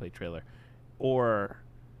the gameplay trailer or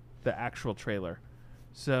the actual trailer.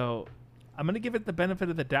 So I'm going to give it the benefit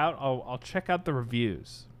of the doubt. I'll check out the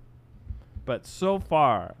reviews. But so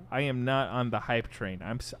far, I am not on the hype train.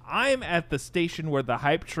 I'm at the station where the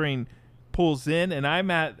hype train pulls in, and I'm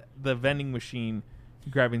at the vending machine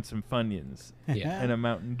grabbing some Funyuns and a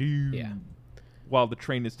Mountain Dew while the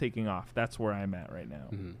train is taking off. That's where I'm at right now.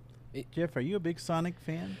 Mm-hmm. Jeff, are you a big Sonic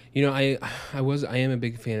fan? You know, I am a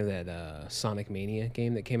big fan of that Sonic Mania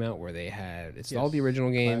game that came out, where they had all the original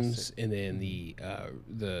games, and then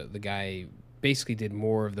the guy basically did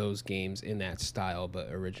more of those games in that style, but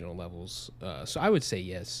original levels. So I would say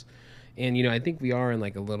yes. And I think we are in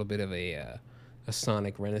like a little bit of a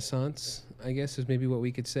Sonic renaissance, I guess is maybe what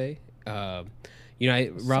we could say. Rob,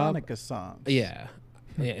 Sonic a song. Yeah,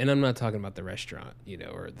 and I'm not talking about the restaurant,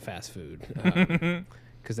 or the fast food.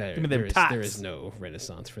 Because there is no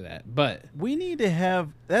renaissance for that. But we need to have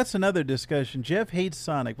 – that's another discussion. Jeff hates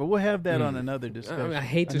Sonic, but we'll have that on another discussion. I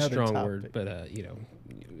hate's a strong word, but,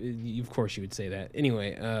 of course you would say that.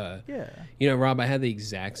 Anyway, Rob, I had the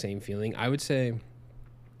exact same feeling. I would say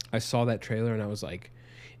I saw that trailer and I was like,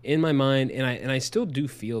 in my mind, and I still do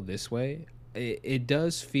feel this way, it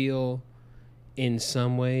does feel in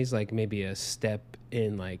some ways like maybe a step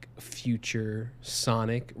in like future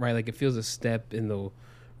Sonic, right? Like it feels a step in the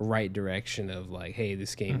right direction of like, hey,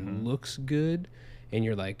 this game looks good, and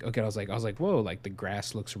you're like, okay, I was like, whoa, like the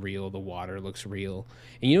grass looks real, the water looks real,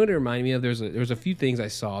 and you know what it reminded me of? There was a few things I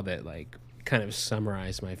saw that like kind of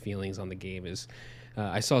summarized my feelings on the game. Is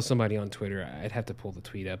I saw somebody on Twitter, I'd have to pull the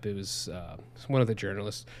tweet up. It was one of the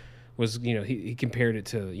journalists was he compared it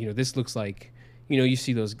to this looks like you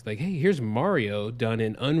see those like, hey, here's Mario done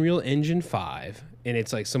in Unreal Engine 5, and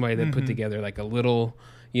it's like somebody that put together like a little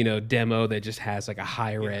demo that just has like a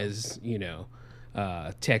high res,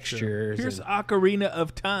 textures. Here's Ocarina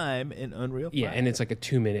of Time in Unreal 5. Yeah, and it's like a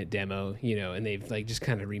 2-minute demo, and they've like just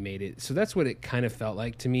kind of remade it. So that's what it kind of felt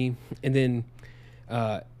like to me. And then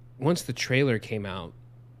once the trailer came out,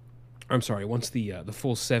 once the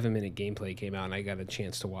full 7-minute gameplay came out, and I got a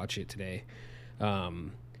chance to watch it today,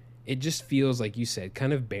 it just feels like you said,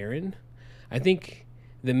 kind of barren. I think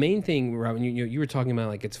the main thing, Robin, you were talking about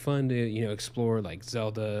like it's fun to explore like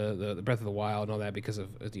Zelda, the Breath of the Wild, and all that because of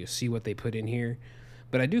see what they put in here.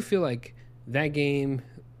 But I do feel like that game,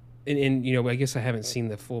 and I guess I haven't seen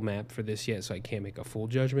the full map for this yet, so I can't make a full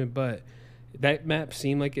judgment. But that map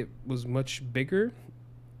seemed like it was much bigger,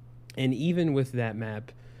 and even with that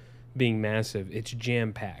map being massive, it's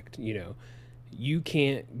jam packed. You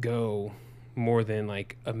can't go more than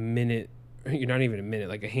like a minute. You're not even a minute,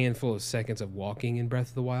 like a handful of seconds of walking in Breath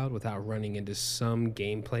of the Wild without running into some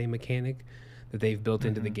gameplay mechanic that they've built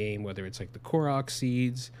into the game, whether it's like the Korok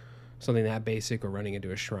seeds, something that basic, or running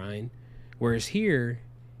into a shrine. Whereas here,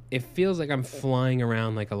 it feels like I'm flying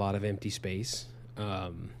around like a lot of empty space.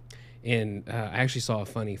 And I actually saw a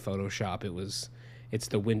funny Photoshop. It's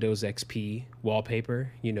the Windows XP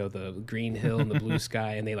wallpaper, the green hill and the blue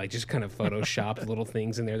sky, and they like just kind of photoshopped little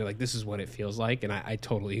things in there. They're like, this is what it feels like, and I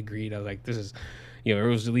totally agreed. I was like, this is, it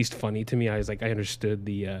was at least funny to me. I was like, I understood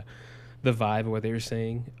the vibe of what they were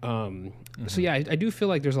saying. So yeah, I do feel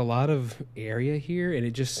like there's a lot of area here, and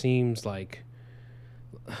it just seems like,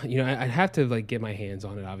 I'd have to like get my hands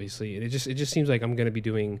on it, obviously. And it just seems like I'm going to be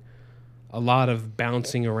doing a lot of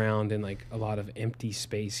bouncing around and like a lot of empty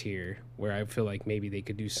space here, where I feel like maybe they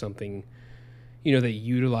could do something, that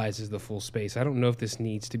utilizes the full space. I don't know if this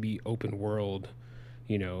needs to be open world,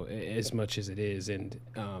 as much as it is. And,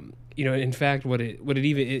 in fact,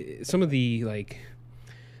 some of the like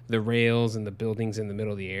the rails and the buildings in the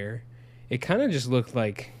middle of the air, it kind of just looked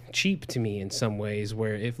like cheap to me in some ways,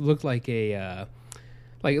 where it looked like it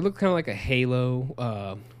looked kind of like a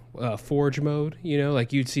Halo, Forge mode,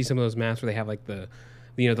 like you'd see some of those maps where they have like the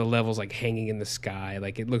levels like hanging in the sky.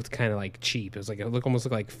 Like it looked kind of like cheap. It was like almost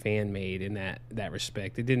looked like fan made in that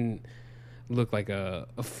respect. It didn't look like a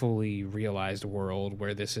fully realized world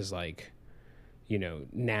where this is like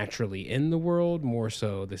naturally in the world. More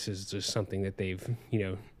so, this is just something that they've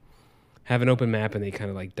have an open map and they kind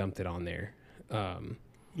of like dumped it on there.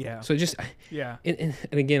 Yeah. So just yeah. And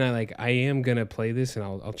again, I am gonna play this, and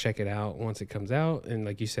I'll check it out once it comes out. And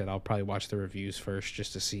like you said, I'll probably watch the reviews first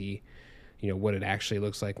just to see, what it actually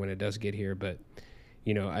looks like when it does get here. But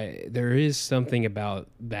there is something about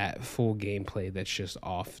that full gameplay that's just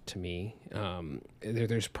off to me.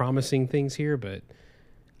 There's promising things here, but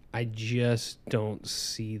I just don't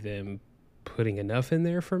see them putting enough in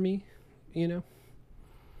there for me.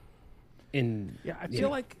 And yeah, I feel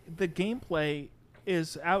like the gameplay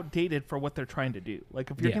is outdated for what they're trying to do.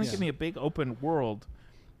 Like if you're going to give me a big open world,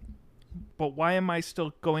 but why am I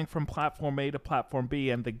still going from platform A to platform B?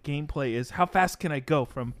 And the gameplay is how fast can I go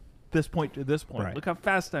from this point to this point? Right. Look how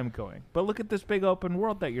fast I'm going. But look at this big open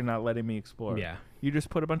world that you're not letting me explore. Yeah. You just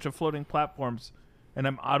put a bunch of floating platforms, and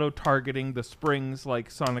I'm auto-targeting the springs like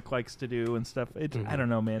Sonic likes to do and stuff. I don't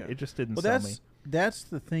know, man. Yeah. It just didn't Well, sell me. that's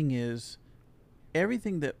the thing is,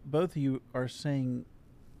 everything that both of you are saying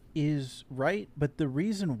is right, but the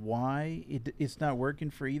reason why it's not working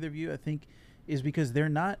for either of you, I think, is because they're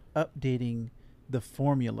not updating the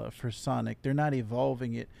formula for Sonic. They're not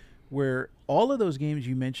evolving it, where all of those games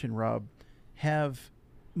you mentioned, Rob, have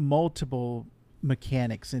multiple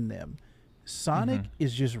mechanics in them. Sonic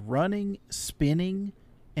is just running, spinning,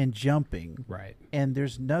 and jumping. Right. And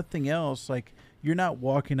there's nothing else. Like, you're not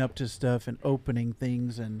walking up to stuff and opening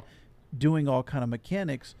things and doing all kind of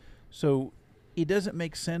mechanics. So it doesn't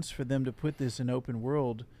make sense for them to put this in open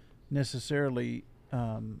world necessarily.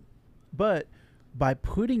 But by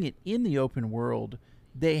putting it in the open world,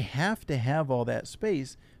 they have to have all that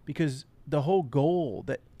space, because the whole goal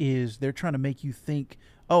that is they're trying to make you think,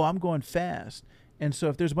 oh, I'm going fast. And so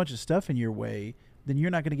if there's a bunch of stuff in your way, then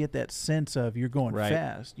you're not going to get that sense of you're going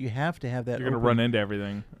fast. You have to have that. You're going to run into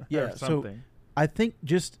everything. Yeah. Or something. So I think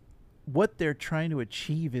just what they're trying to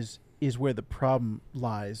achieve is where the problem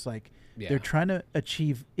lies. Like, they're trying to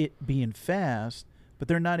achieve it being fast, but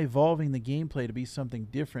they're not evolving the gameplay to be something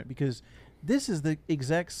different, because this is the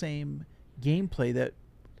exact same gameplay that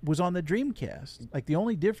was on the Dreamcast. Like, the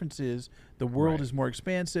only difference is the world is more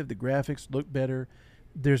expansive, the graphics look better,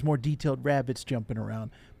 there's more detailed rabbits jumping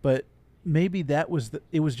around. But maybe that was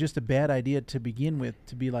it was just a bad idea to begin with,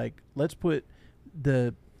 to be like, let's put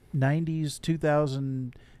the 90s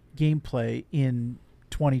 2000 gameplay in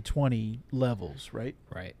 2020 levels, right?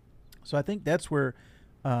 Right. So I think that's where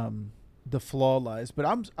the flaw lies. But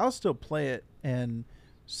I'll still play it and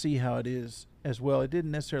see how it is as well. It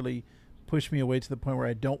didn't necessarily push me away to the point where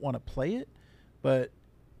I don't want to play it, but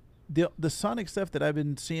the Sonic stuff that I've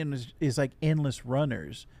been seeing is like endless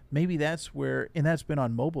runners. Maybe that's where, and that's been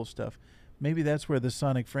on mobile stuff, maybe that's where the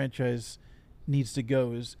Sonic franchise needs to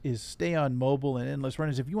go, is stay on mobile and endless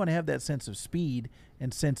runners. If you want to have that sense of speed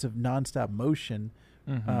and sense of nonstop motion,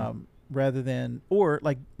 rather than, or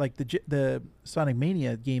like the Sonic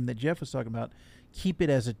Mania game that Jeff was talking about, keep it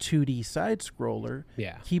as a 2D side scroller.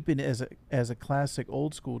 Yeah. Keep it as a classic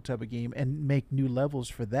old school type of game and make new levels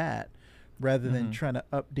for that, rather than trying to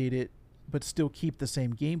update it but still keep the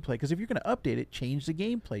same gameplay. Because if you're going to update it, change the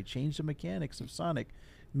gameplay, change the mechanics of Sonic,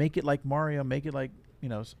 make it like Mario, make it like,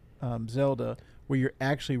 Zelda, where you're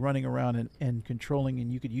actually running around and controlling,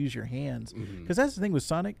 and you could use your hands. Because that's the thing with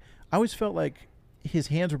Sonic. I always felt like his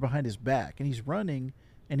hands were behind his back, and he's running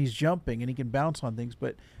and he's jumping and he can bounce on things,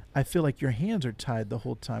 but I feel like your hands are tied the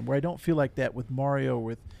whole time, where I don't feel like that with Mario or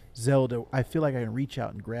with Zelda. I feel like I can reach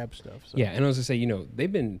out and grab stuff. So. Yeah, and I was going to say,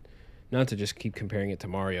 they've been, not to just keep comparing it to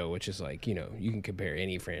Mario, which is like, you can compare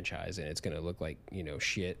any franchise and it's going to look like,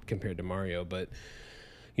 shit compared to Mario. But,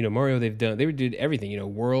 Mario, they did everything.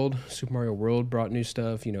 Super Mario World brought new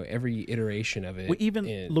stuff, every iteration of it. Well,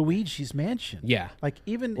 even Luigi's Mansion. Yeah. Like,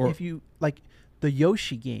 even if you, like, the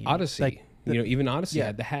Yoshi game. Odyssey. Like even Odyssey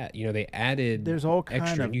had the hat. They added there's all kind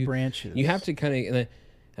extra. of branches. You have to kind of,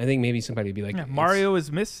 I think maybe somebody would be like, Mario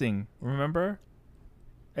is missing, remember?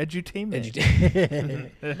 Edutainment.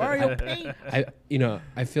 Mario Paint.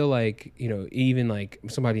 I feel like, even like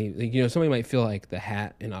somebody, somebody might feel like the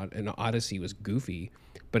hat in Odyssey was goofy,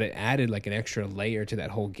 but it added like an extra layer to that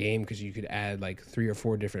whole game, because you could add like 3 or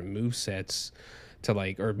 4 different move sets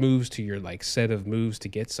to or moves to your like set of moves to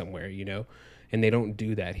get somewhere, and they don't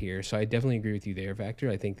do that here. So I definitely agree with you there, Factor.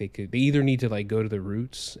 I think they either need to like go to the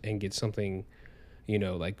roots and get something,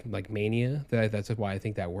 like Mania. That's why I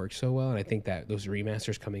think that works so well, and I think that those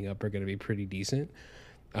remasters coming up are going to be pretty decent.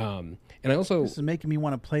 And I also, this is making me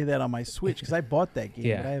want to play that on my Switch, because I bought that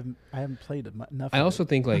game, but I haven't played it enough. I also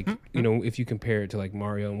think like if you compare it to like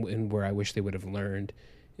Mario, and where I wish they would have learned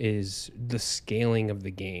is the scaling of the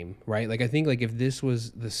game, right? Like, I think like if this was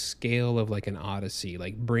the scale of like an Odyssey,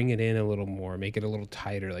 like bring it in a little more, make it a little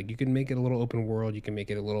tighter. Like, you can make it a little open world, you can make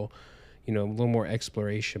it a little, a little more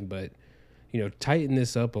exploration, but tighten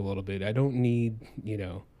this up a little bit. I don't need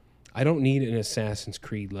an Assassin's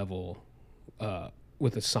Creed level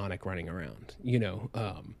with a Sonic running around.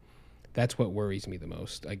 That's what worries me the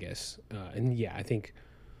most, I guess. And yeah, I think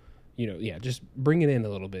just bring it in a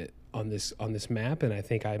little bit on this map, and I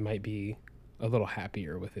think I might be a little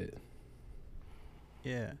happier with it.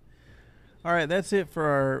 Yeah. All right, that's it for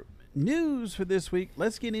our news for this week.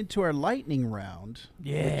 Let's get into our lightning round.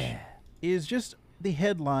 Yeah. Which is just the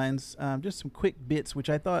headlines, just some quick bits, which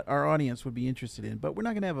I thought our audience would be interested in, but we're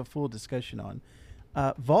not going to have a full discussion on.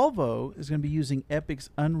 Volvo is going to be using Epic's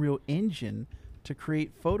Unreal Engine to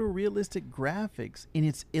create photorealistic graphics in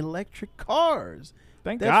its electric cars.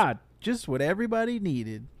 Thank That's God. just what everybody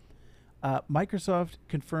needed. Microsoft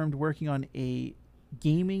confirmed working on a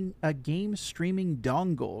game streaming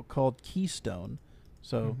dongle called Keystone.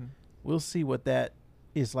 So we'll see what that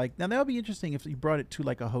is like. Now that'll be interesting if you brought it to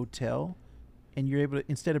like a hotel and you're able to,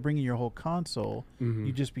 instead of bringing your whole console,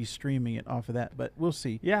 you just be streaming it off of that. But we'll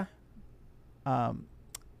see. Yeah.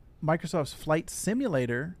 Microsoft's Flight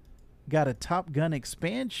Simulator got a Top Gun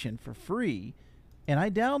expansion for free, and I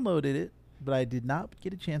downloaded it, but I did not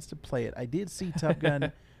get a chance to play it. I did see Top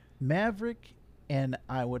Gun Maverick, and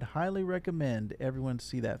I would highly recommend everyone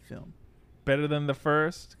see that film. Better than the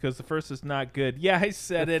first, because the first is not good. Yeah, I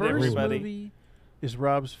said it, everybody. The first movie is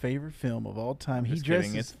Rob's favorite film of all time. He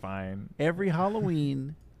dresses it's fine. every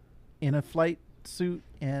Halloween in a flight suit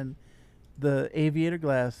and the aviator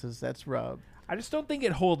glasses. That's Rob. I just don't think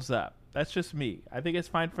it holds up. That's just me. I think it's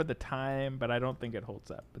fine for the time, but I don't think it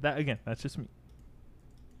holds up. But that, again, that's just me.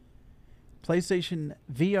 PlayStation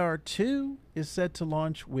VR 2 is set to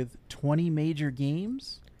launch with 20 major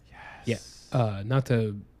games. Yes. Yeah. Not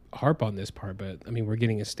to harp on this part, but I mean, we're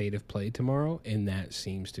getting a state of play tomorrow, and that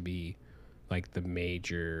seems to be like the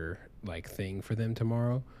major like thing for them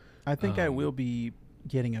tomorrow. I think I will be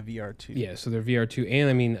getting a VR 2. Yeah, so they're VR 2, and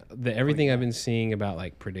I mean everything I've been seeing about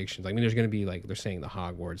like predictions. I mean, there's going to be like they're saying the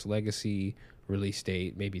Hogwarts Legacy release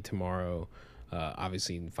date maybe tomorrow.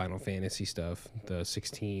 Obviously, Final Fantasy stuff, the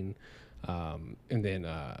 16, and then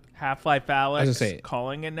Half-Life Alyx, I was gonna say,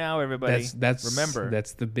 calling it now. Everybody, remember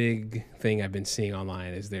that's the big thing I've been seeing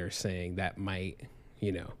online is they're saying that might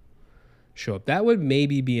show up. That would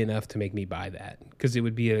maybe be enough to make me buy that because it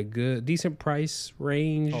would be at a decent price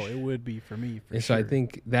range. Oh, it would be for me. And so I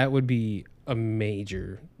think that would be a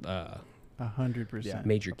major, 100%.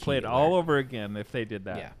 major key. play it in all there. over again if they did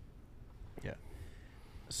that. Yeah.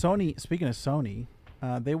 Sony, speaking of Sony,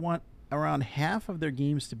 they want around half of their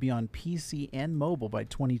games to be on PC and mobile by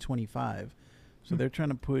 2025. So they're trying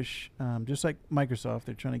to push, just like Microsoft,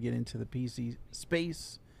 they're trying to get into the PC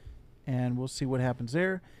space, and we'll see what happens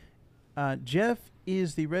there. Jeff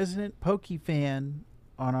is the resident Poke fan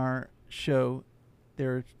on our show.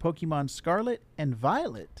 There's Pokemon Scarlet and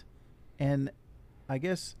Violet, and I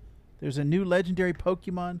guess there's a new legendary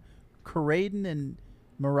Pokemon, Koraidon and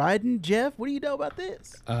Miraidon. Jeff, what do you know about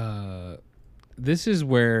this? This is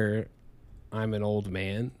where I'm an old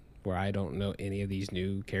man, where I don't know any of these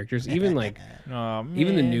new characters. Even like,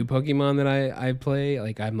 even the new Pokemon that I play,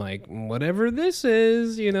 like I'm like, whatever this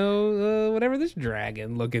is, whatever this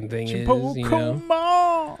dragon looking thing is,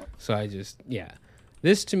 So I just,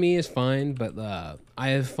 this to me is fine, but I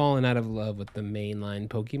have fallen out of love with the mainline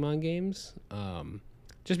Pokemon games,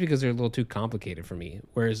 just because they're a little too complicated for me.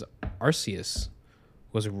 Whereas Arceus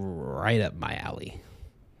was right up my alley.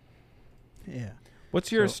 Yeah.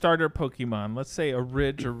 What's your starter Pokemon? Let's say a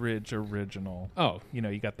original. Oh,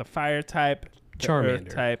 You got the fire type, the Charmander. earth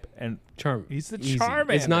type, and he's the Easy.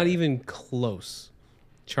 Charmander. It's not even close.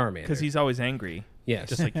 Charmander. Because he's always angry, yes,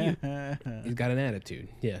 just like you. he's got an attitude.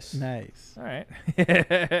 Yes. Nice. All right.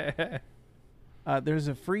 There's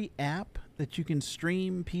a free app that you can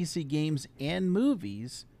stream PC games and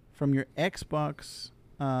movies from your Xbox,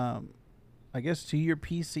 I guess, to your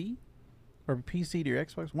PC. Or PC to your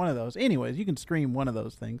Xbox, one of those. Anyways, you can stream one of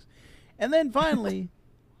those things. And then finally,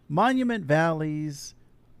 Monument Valley's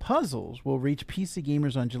Puzzles will reach PC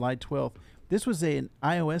gamers on July 12th. This was an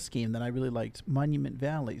iOS game that I really liked, Monument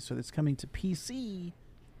Valley. So it's coming to PC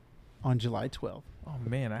on July 12th. Oh,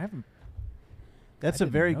 man, I haven't. That's I a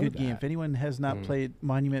very didn't know good game. that. If anyone has not played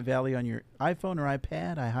Monument Valley on your iPhone or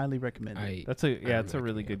iPad, I highly recommend it. It's a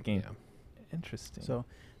really good game. Yeah. Interesting. So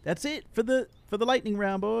that's it for the lightning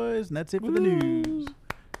round, boys, and that's it for the news.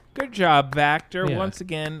 Good job, Vactor. Yeah. Once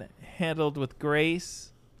again, handled with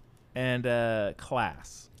grace and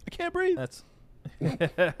class. I can't breathe. That's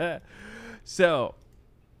so.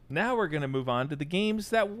 Now we're gonna move on to the games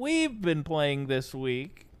that we've been playing this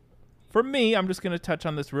week. For me, I'm just gonna touch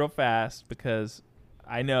on this real fast because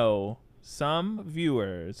I know some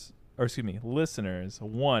viewers, or excuse me, listeners,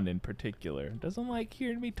 one in particular, doesn't like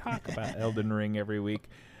hearing me talk about Elden Ring every week.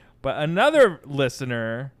 But another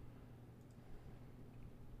listener,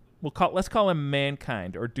 let's call him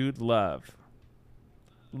Mankind or Dude Love,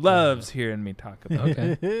 loves hearing me talk about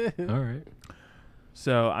it. Okay. All right.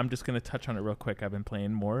 So I'm just going to touch on it real quick. I've been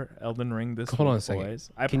playing more Elden Ring this Hold week, on a second.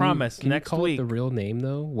 boys. I Can promise you next call week. it the real name,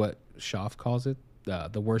 though? What Schaff calls it?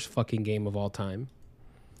 The worst fucking game of all time?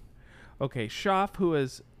 Okay, Schaff, who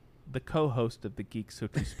is the co-host of the Geek So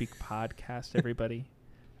To Speak podcast, everybody,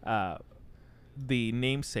 the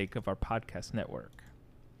namesake of our podcast network,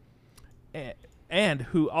 and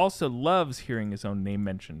who also loves hearing his own name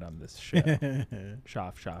mentioned on this show.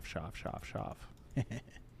 Shoff.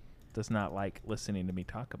 Does not like listening to me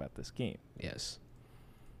talk about this game. Yes.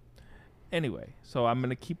 Anyway, so I'm going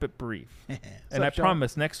to keep it brief. And up, I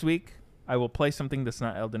promise next week I will play something that's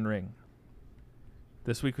not Elden Ring.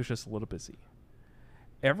 This week was just a little busy.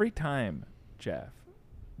 Every time, Jeff,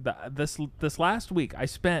 this last week, I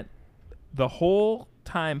spent the whole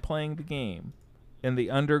time playing the game in the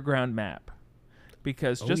underground map.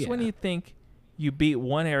 Because when you think you beat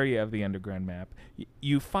one area of the underground map,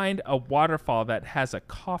 you find a waterfall that has a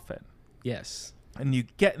coffin. Yes. And you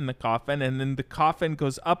get in the coffin, and then the coffin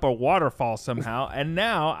goes up a waterfall somehow. And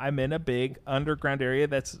now I'm in a big underground area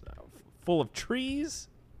that's full of trees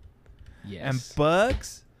and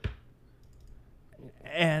bugs.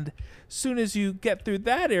 And soon as you get through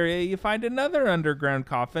that area, you find another underground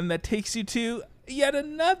coffin that takes you to yet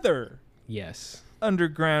another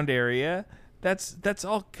underground area. That's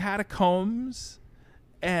all catacombs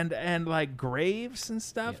and like graves and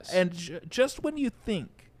stuff. Yes. And just when you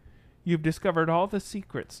think you've discovered all the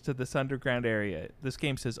secrets to this underground area, this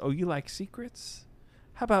game says, "Oh, you like secrets?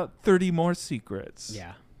 How about 30 more secrets?"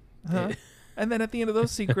 Yeah. Huh? And then at the end of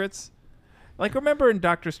those secrets, like remember in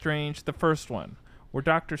Doctor Strange, the first one, where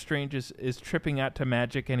Doctor Strange is tripping out to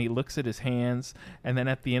magic and he looks at his hands, and then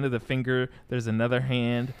at the end of the finger there's another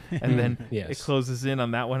hand, and then it closes in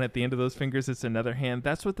on that one. At the end of those fingers it's another hand.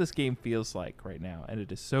 That's what this game feels like right now, and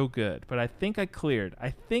it is so good. But I think I cleared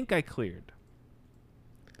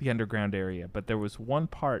the underground area, but there was one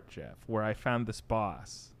part, Jeff, where I found this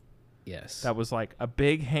boss. Yes. That was like a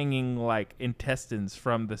big hanging like intestines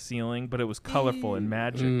from the ceiling, but it was colorful and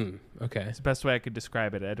magic. Okay. It's the best way I could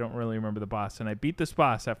describe it. I don't really remember the boss. And I beat this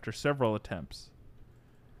boss after several attempts.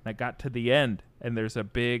 And I got to the end, and there's a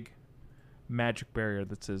big magic barrier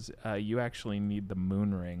that says, you actually need the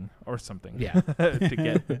moon ring or something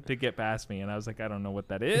to get past me. And I was like, I don't know what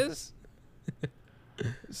that is.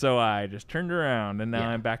 So I just turned around, and now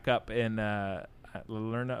I'm back up in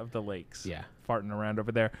Lerna of the Lakes. Yeah. Farting around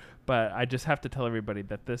over there. But I just have to tell everybody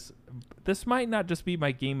that this might not just be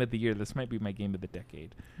my game of the year. This might be my game of the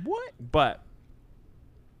decade. What? But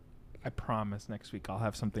I promise next week I'll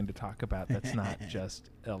have something to talk about that's not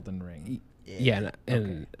just Elden Ring. Yeah.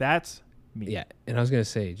 And that's me. Yeah. And I was going to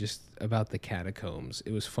say just about the catacombs.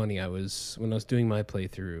 It was funny. When I was doing my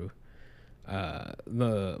playthrough, a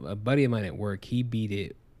buddy of mine at work, he beat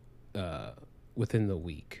it within the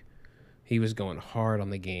week. He was going hard on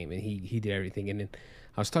the game, and he did everything. And then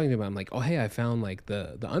I was talking to him. I'm like, oh, hey, I found like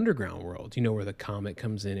the underground world, where the comet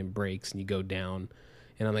comes in and breaks and you go down.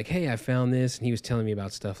 And I'm like, hey, I found this. And he was telling me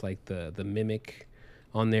about stuff like the mimic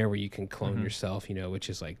on there where you can clone yourself, which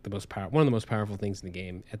is like one of the most powerful things in the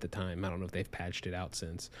game at the time. I don't know if they've patched it out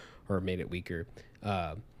since or made it weaker.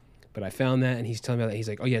 But I found that, and he's telling me that. He's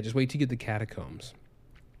like, oh, yeah, just wait till you get the catacombs.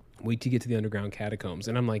 Wait till you get to the underground catacombs.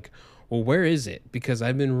 And I'm like, well, where is it? Because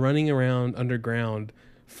I've been running around underground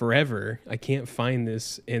forever. I can't find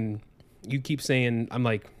this. And you keep saying, I'm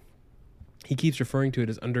like, he keeps referring to it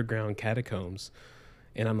as underground catacombs.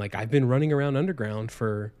 And I'm like, I've been running around underground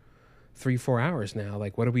for 3-4 hours now.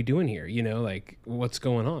 Like, what are we doing here? Like, what's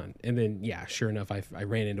going on? And then, yeah, sure enough, I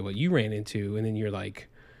ran into what you ran into. And then you're like,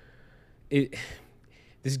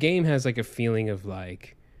 this game has like a feeling of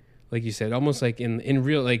like you said, almost like in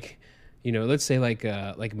real, like, let's say like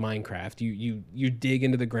Minecraft, you dig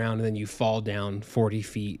into the ground and then you fall down 40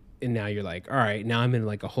 feet. And now you're like, all right, now I'm in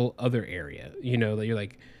like a whole other area, that you're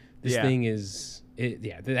like, this thing is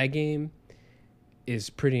that game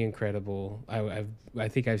is pretty incredible. I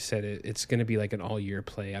think I've said it. It's going to be like an all year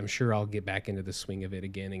play. I'm sure I'll get back into the swing of it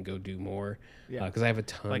again and go do more. Cause I have a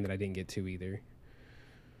ton that I didn't get to either.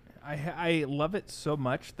 I love it so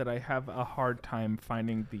much that I have a hard time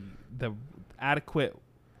finding the adequate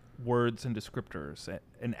words and descriptors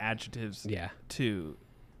and adjectives to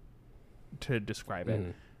describe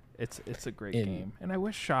it. It's a great game, and I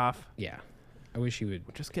wish Shoff I wish he would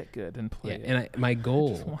just get good and play it. And my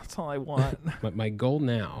goal, that's all I want. my goal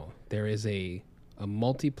now, there is a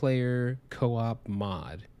multiplayer co-op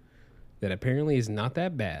mod that apparently is not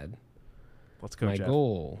that bad. Let's go, My Jeff.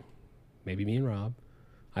 goal, maybe me and Rob.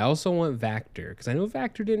 I also want Vactor, because I know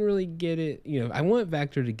Vactor didn't really get it. I want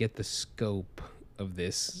Vactor to get the scope of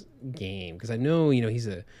this game, because I know, he's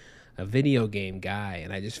a video game guy,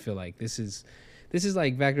 and I just feel like this is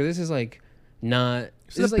like Vactor. This is like not.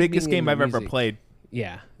 This is the biggest game I've ever played.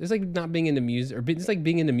 Yeah, it's like not being into music, or it's like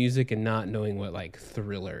being into music and not knowing what like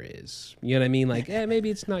Thriller is. You know what I mean? Like, maybe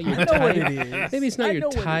it's not your type. Maybe it's not your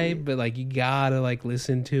type, but like you gotta like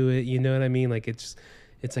listen to it. You know what I mean? Like it's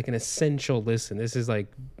It's like an essential listen. This is like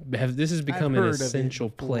this has become an essential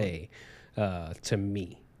play to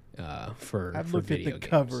me for I've looked at the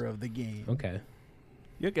cover of the game. Okay.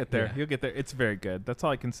 You'll get there. Yeah. You'll get there. It's very good. That's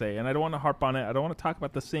all I can say. And I don't want to harp on it. I don't want to talk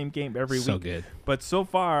about the same game every week. So good. But so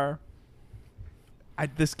far,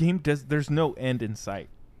 this game there's no end in sight.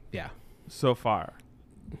 Yeah. So far.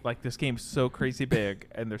 Like, this game's so crazy big,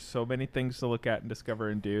 and there's so many things to look at and discover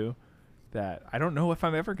and do that I don't know if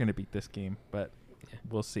I'm ever going to beat this game, but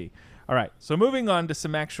we'll see. All right. So moving on to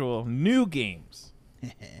some actual new games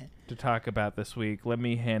to talk about this week, let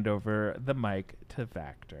me hand over the mic to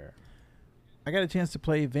Vactor. I got a chance to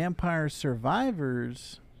play Vampire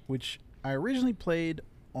Survivors, which I originally played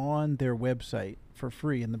on their website for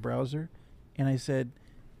free in the browser. And I said,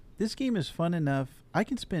 this game is fun enough. I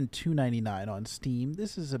can spend $2.99 on Steam.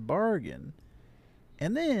 This is a bargain.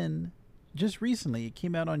 And then, just recently, it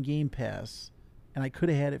came out on Game Pass. And I could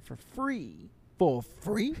have had it for free. For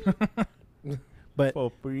free? But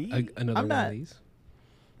for free? Another one of these?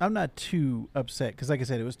 I'm not too upset. Because like I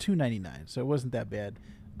said, it was $2.99. So it wasn't that bad.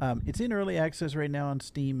 It's in early access right now on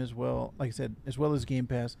Steam as well, like I said, as well as Game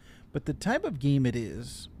Pass. But the type of game it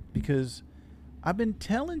is, because I've been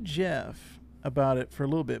telling Jeff about it for a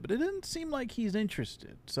little bit, but it didn't seem like he's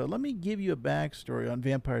interested. So let me give you a backstory on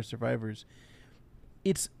Vampire Survivors.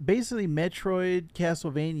 It's basically Metroid,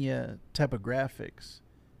 Castlevania type of graphics.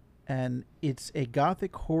 And it's a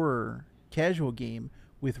gothic horror casual game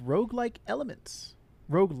with roguelike elements.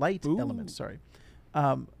 Roguelite elements, sorry.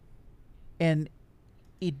 And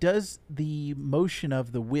it does the motion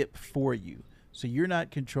of the whip for you. So you're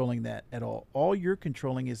not controlling that at all. All you're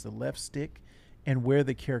controlling is the left stick and where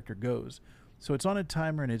the character goes. So it's on a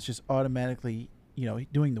timer and it's just automatically,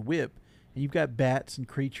 doing the whip. And you've got bats and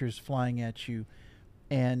creatures flying at you.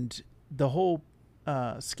 And the whole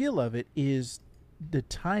skill of it is the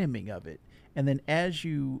timing of it. And then as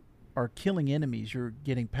you are killing enemies, you're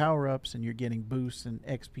getting power-ups and you're getting boosts and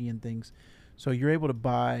XP and things. So you're able to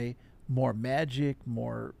buy more magic,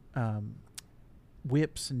 more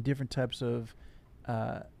whips and different types of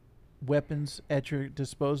weapons at your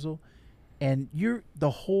disposal. And the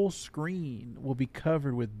whole screen will be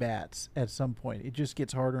covered with bats at some point. It just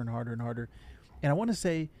gets harder and harder and harder. And I want to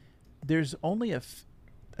say there's only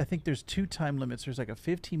I think there's 2 time limits. There's like a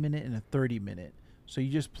 15-minute and a 30-minute. So you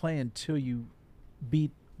just play until you beat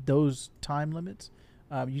those time limits.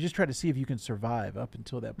 You just try to see if you can survive up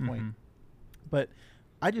until that point. But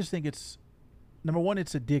I just think it's, number one,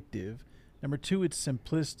 it's addictive. Number two, it's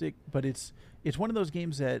simplistic, but it's one of those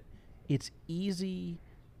games that it's easy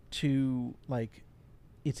to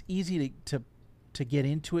to get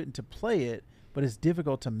into it and to play it, but it's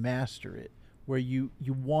difficult to master it, where you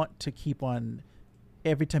want to keep on.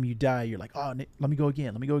 Every time you die, you're like, oh, let me go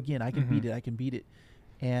again. I can beat it.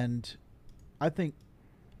 And I think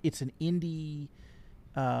it's an indie,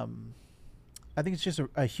 I think it's just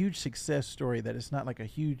a huge success story, that it's not like a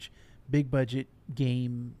huge big budget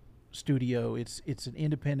game studio. It's an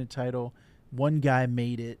independent title. One guy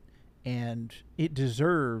made it, and it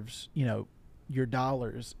deserves, your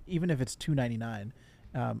dollars, even if it's $2.99.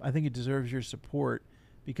 I think it deserves your support,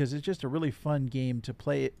 because it's just a really fun game to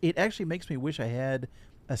play. It actually makes me wish I had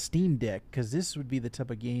a Steam Deck, because this would be the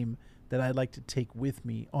type of game that I'd like to take with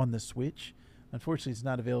me on the Switch. Unfortunately, it's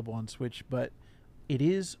not available on Switch, but it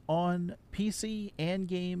is on PC and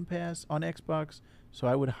Game Pass on Xbox, so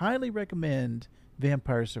I would highly recommend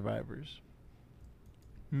Vampire Survivors.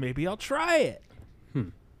 Maybe I'll try it.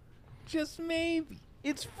 Just maybe.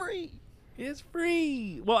 It's free. It's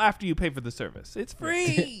free. Well, after you pay for the service. It's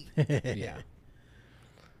free. Yeah.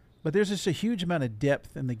 But there's just a huge amount of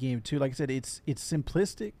depth in the game, too. Like I said, it's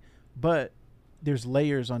simplistic, but there's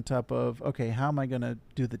layers on top of, okay, how am I going to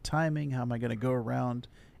do the timing? How am I going to go around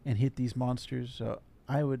and hit these monsters? So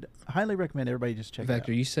I would highly recommend everybody just check it out.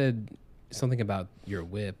 Vactor, you said something about your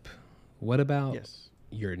whip. What about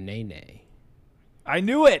your nay-nay? I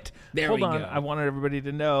knew it. Hold on. Go. I wanted everybody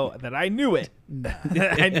to know that I knew it.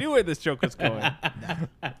 I knew where this joke was going.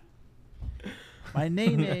 My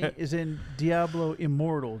nay-nay is in Diablo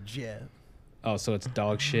Immortal, Jeff. Oh, so it's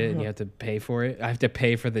dog shit and you have to pay for it? I have to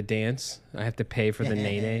pay for the dance? I have to pay for the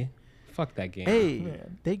nay-nay? Fuck that game. Hey,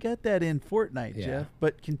 they got that in Fortnite, Jeff,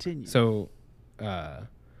 but continue. So,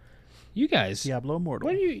 you guys... Diablo Immortal.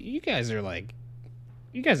 What are you guys are like...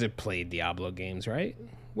 You guys have played Diablo games, right?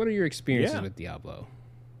 What are your experiences with Diablo?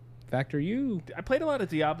 Vactor, you... I played a lot of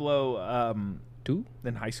Diablo 2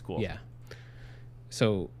 in high school. Yeah.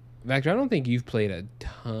 So... Vactor, I don't think you've played a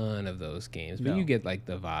ton of those games, but you get like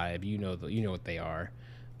the vibe. You know what they are.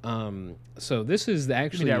 So this is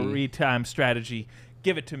actually that read time strategy.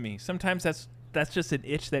 Give it to me. Sometimes that's that's just an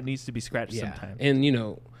itch that needs to be scratched sometimes.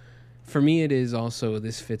 And for me, it is also,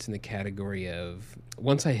 this fits in the category of,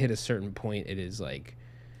 once I hit a certain point, it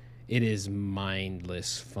is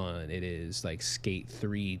mindless fun. It is like Skate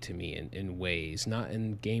 3 to me in ways, not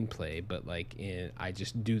in gameplay, but like I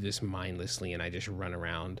just do this mindlessly, and I just run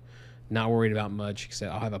around, not worried about much,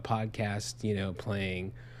 except I'll have a podcast,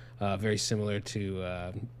 playing, very similar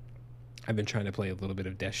to, I've been trying to play a little bit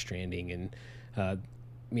of Death Stranding, and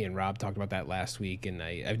me and Rob talked about that last week, and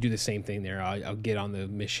I do the same thing there. I'll get on the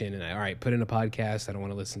mission, and all right, put in a podcast. I don't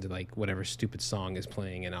want to listen to like whatever stupid song is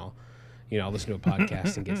playing, and I'll listen to a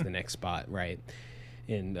podcast and get to the next spot, right,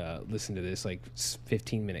 and listen to this like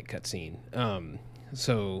 15-minute cutscene.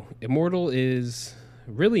 So Immortal is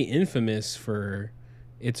really infamous for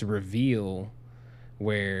its reveal,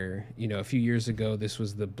 where a few years ago, this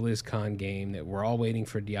was the BlizzCon game that we're all waiting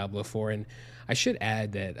for Diablo 4, and I should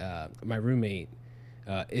add that my roommate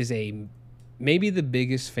is maybe the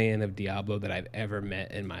biggest fan of Diablo that I've ever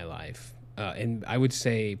met in my life. And I would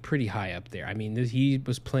say pretty high up there. I mean, he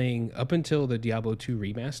was playing up until the Diablo 2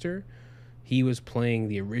 remaster. He was playing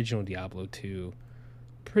the original Diablo 2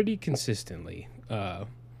 pretty consistently. And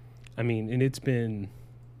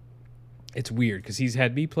it's weird because he's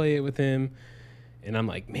had me play it with him, and I'm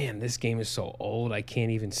like, man, this game is so old. I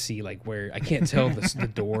can't even see like where, I can't tell the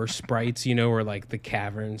door sprites, or like the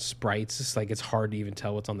cavern sprites. It's like, it's hard to even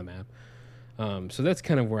tell what's on the map. So that's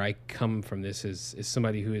kind of where I come from. This is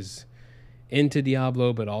somebody who is into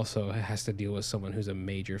Diablo, but also has to deal with someone who's a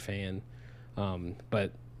major fan.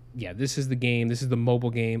 But yeah, this is the game. This is the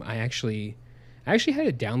mobile game. I actually had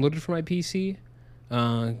it downloaded for my PC.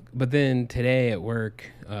 But then today at work,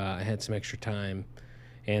 I had some extra time,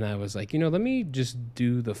 and I was like, let me just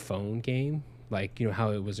do the phone game, like,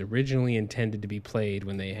 how it was originally intended to be played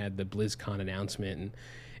when they had the BlizzCon announcement, and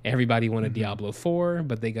everybody wanted Diablo 4,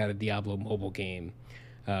 but they got a Diablo mobile game,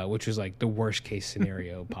 which was like the worst case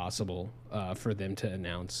scenario possible for them to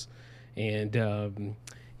announce. And,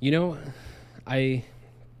 I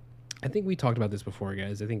think we talked about this before,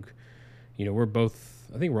 guys. I think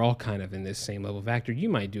we're all kind of in this same level. Vactor, you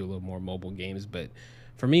might do a little more mobile games, but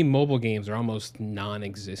for me, mobile games are almost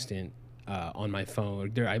non-existent on my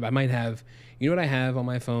phone. I might have, what I have on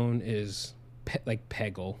my phone is like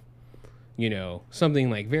Peggle, something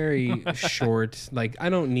like very short. Like, I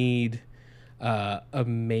don't need a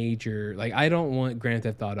major, like, I don't want Grand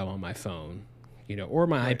Theft Auto on my phone, or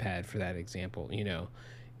my iPad for that example.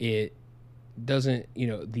 It doesn't,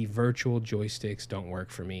 the virtual joysticks don't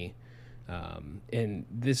work for me. And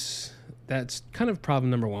that's kind of problem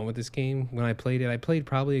number one with this game. When I played it, I played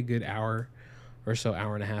probably a good hour or so,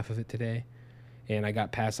 hour and a half of it today. And I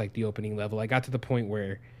got past like the opening level. I got to the point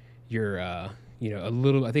where you're, I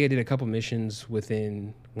think I did a couple missions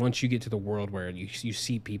once you get to the world where you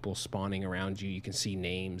see people spawning around you, you can see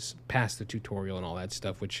names past the tutorial and all that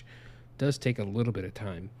stuff, which does take a little bit of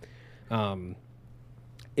time. I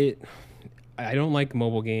don't like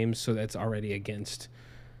mobile games, so that's already against,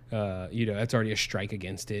 that's already a strike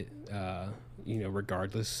against it,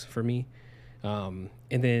 regardless for me. And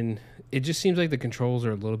then it just seems like the controls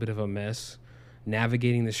are a little bit of a mess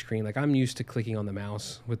navigating the screen. Like, I'm used to clicking on the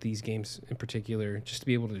mouse with these games in particular, just to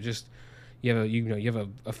be able to you have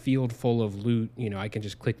a field full of loot. I can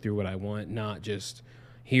just click through what I want, not just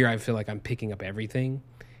here. I feel like I'm picking up everything.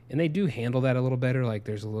 And they do handle that a little better. Like,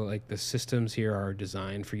 there's a little, like, the systems here are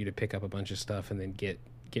designed for you to pick up a bunch of stuff and then get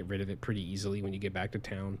rid of it pretty easily when you get back to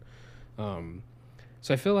town.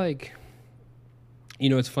 So I feel like,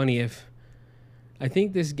 it's funny, I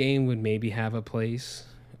think this game would maybe have a place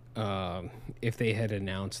if they had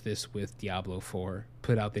announced this with Diablo 4,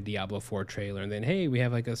 put out the Diablo 4 trailer, and then, hey, we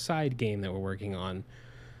have like a side game that we're working on.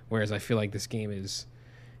 Whereas I feel like this game is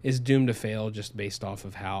doomed to fail just based off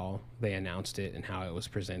of how they announced it and how it was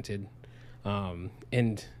presented. And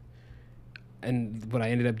what I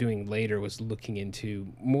ended up doing later was looking into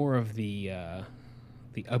more of the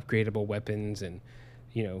upgradable weapons and,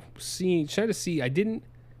 try to see. I didn't,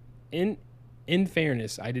 in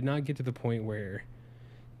fairness, I did not get to the point where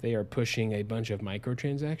they are pushing a bunch of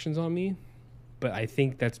microtransactions on me, but I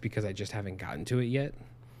think that's because I just haven't gotten to it yet.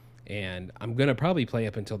 And I'm going to probably play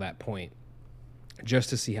up until that point just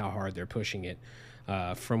to see how hard they're pushing it.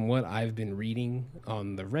 From what I've been reading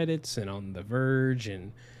on the Reddits and on The Verge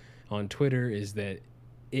and on Twitter is that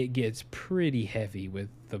it gets pretty heavy with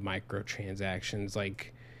the microtransactions.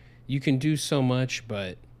 Like, you can do so much,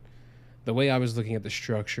 but the way I was looking at the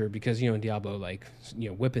structure, because, in Diablo, like,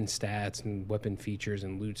 weapon stats and weapon features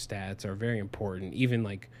and loot stats are very important. Even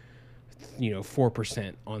like,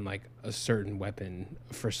 4% on like a certain weapon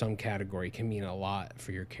for some category can mean a lot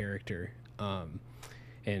for your character.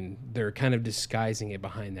 and they're kind of disguising it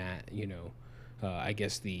behind that. I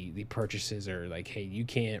guess the purchases are like, hey, you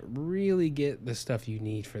can't really get the stuff you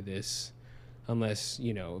need for this unless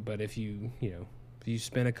But if you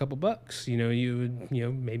spend a couple bucks, you would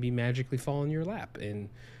maybe magically fall in your lap, and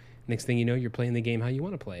next thing you know, you're playing the game how you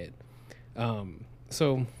want to play it.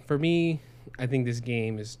 So for me, I think this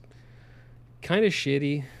game is kind of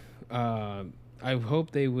shitty. I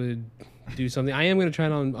hope they would do something. I am going to try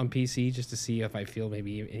it on PC just to see if I feel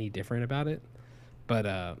maybe any different about it. But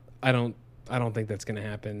I don't think that's going to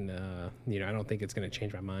happen. I don't think it's going to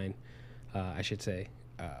change my mind, I should say.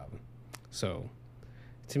 So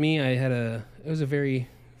to me, it was a very,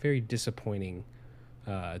 very disappointing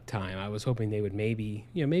time. I was hoping they would maybe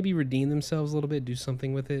redeem themselves a little bit, do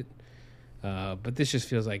something with it. But this just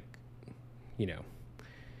feels like,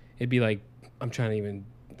 it'd be like, I'm trying to even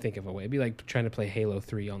think of a way. It'd be like trying to play Halo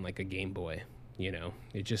 3 on like a Game Boy,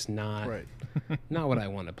 It's just not not what I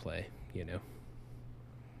want to play,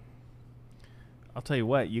 I'll tell you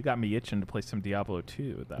what, you got me itching to play some Diablo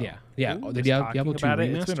 2, though. Yeah. Ooh, The Diablo 2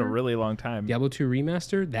 remaster. It's been a really long time. Diablo 2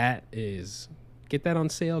 remaster, get that on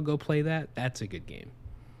sale, go play that. That's a good game.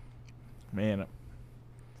 Man,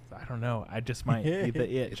 I don't know. I just might get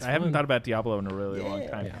the itch. It's I haven't fun. thought about Diablo in a really long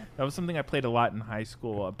time. Yeah. That was something I played a lot in high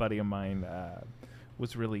school. A buddy of mine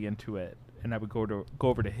was really into it, and I would go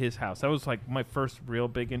over to his house. That was like my first real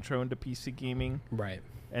big intro into PC gaming. Right.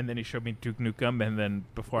 And then he showed me Duke Nukem, and then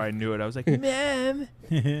before I knew it, I was like, Mom,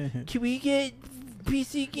 can we get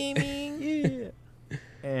PC gaming? Yeah.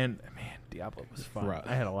 And, man, Diablo was fun.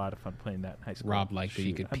 I had a lot of fun playing that in high school. Rob liked that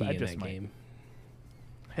you could pee in that game.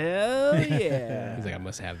 Hell yeah. He's like, I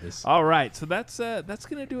must have this. All right, so that's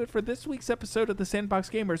going to do it for this week's episode of the Sandbox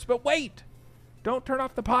Gamers. But wait! Don't turn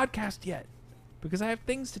off the podcast yet, because I have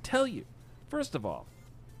things to tell you. First of all,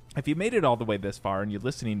 if you made it all the way this far and you're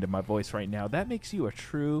listening to my voice right now, that makes you a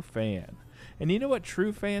true fan. And you know what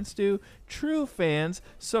true fans do? True fans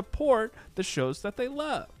support the shows that they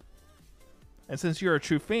love. And since you're a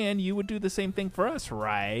true fan, you would do the same thing for us,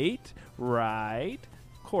 right? Right?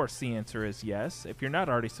 Of course, the answer is yes. If you're not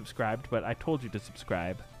already subscribed, but I told you to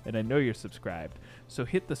subscribe, and I know you're subscribed. So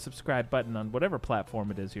hit the subscribe button on whatever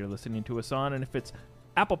platform it is you're listening to us on. And if it's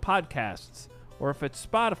Apple Podcasts or if it's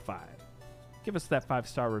Spotify, give us that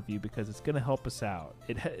 5-star review because it's going to help us out.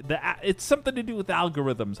 It's something to do with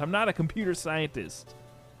algorithms. I'm not a computer scientist.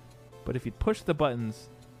 But if you push the buttons,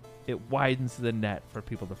 it widens the net for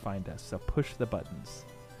people to find us. So push the buttons.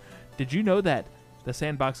 Did you know that the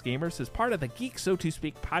Sandbox Gamers is part of the Geek So To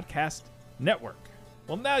Speak podcast network?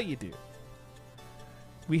 Well, now you do.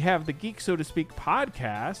 We have the Geek So To Speak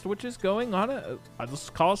podcast, which is going on I'll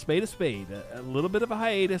just call a spade, a little bit of a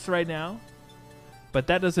hiatus right now. But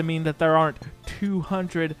that doesn't mean that there aren't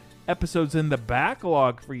 200 episodes in the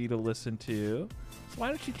backlog for you to listen to. So why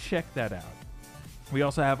don't you check that out? We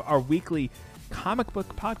also have our weekly comic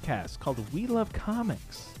book podcast called We Love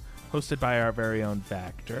Comics, hosted by our very own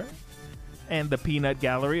Vactor. And the Peanut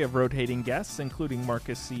Gallery of rotating guests, including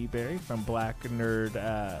Marcus Seabury from Black Nerd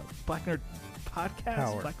Podcast,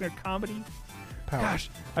 Power. Black Nerd Comedy. Power. Gosh,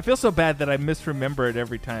 I feel so bad that I misremember it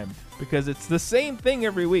every time because it's the same thing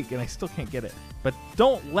every week and I still can't get it. But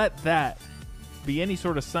don't let that be any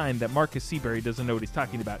sort of sign that Marcus Seabury doesn't know what he's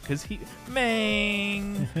talking about because he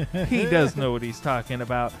does know what he's talking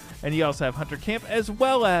about. And you also have Hunter Camp as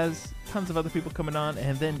well as tons of other people coming on.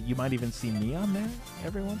 And then you might even see me on there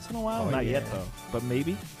every once in a while. Not yet, though. But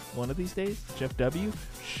maybe one of these days. Jeff W.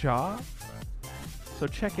 Shaw. So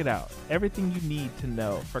check it out. Everything you need to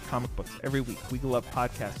know for comic books every week. We love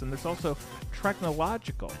podcasts. And there's also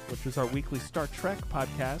Treknological, which is our weekly Star Trek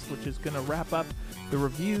podcast, which is going to wrap up the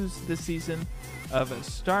reviews this season of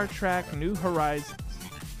Star Trek New Horizons.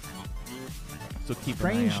 So keep an eye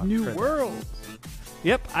Strange out New for that. World.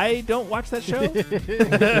 Yep, I don't watch that show,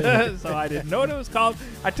 so I didn't know what it was called.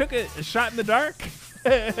 I took a shot in the dark,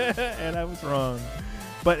 and I was wrong.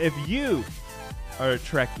 But if you are a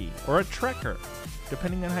Trekkie or a Trekker,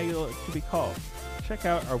 depending on how you like to be called, check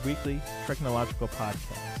out our weekly Treknological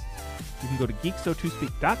podcast. You can go to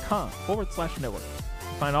geekso2speak.com/network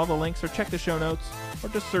to find all the links or check the show notes or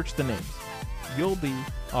just search the names. You'll be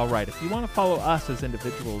all right. If you want to follow us as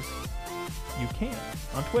individuals, you can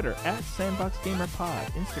on Twitter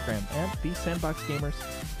 @SandboxGamerPod, Instagram @TheSandboxGamers,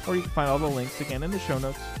 or you can find all the links again in the show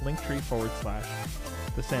notes,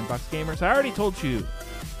 linktree/TheSandboxGamers. I already told you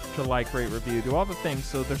to like, rate, review, do all the things,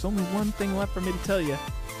 so there's only one thing left for me to tell you,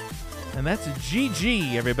 and that's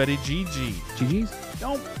GG, everybody, GG. GG's?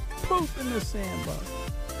 Don't poop in the sandbox.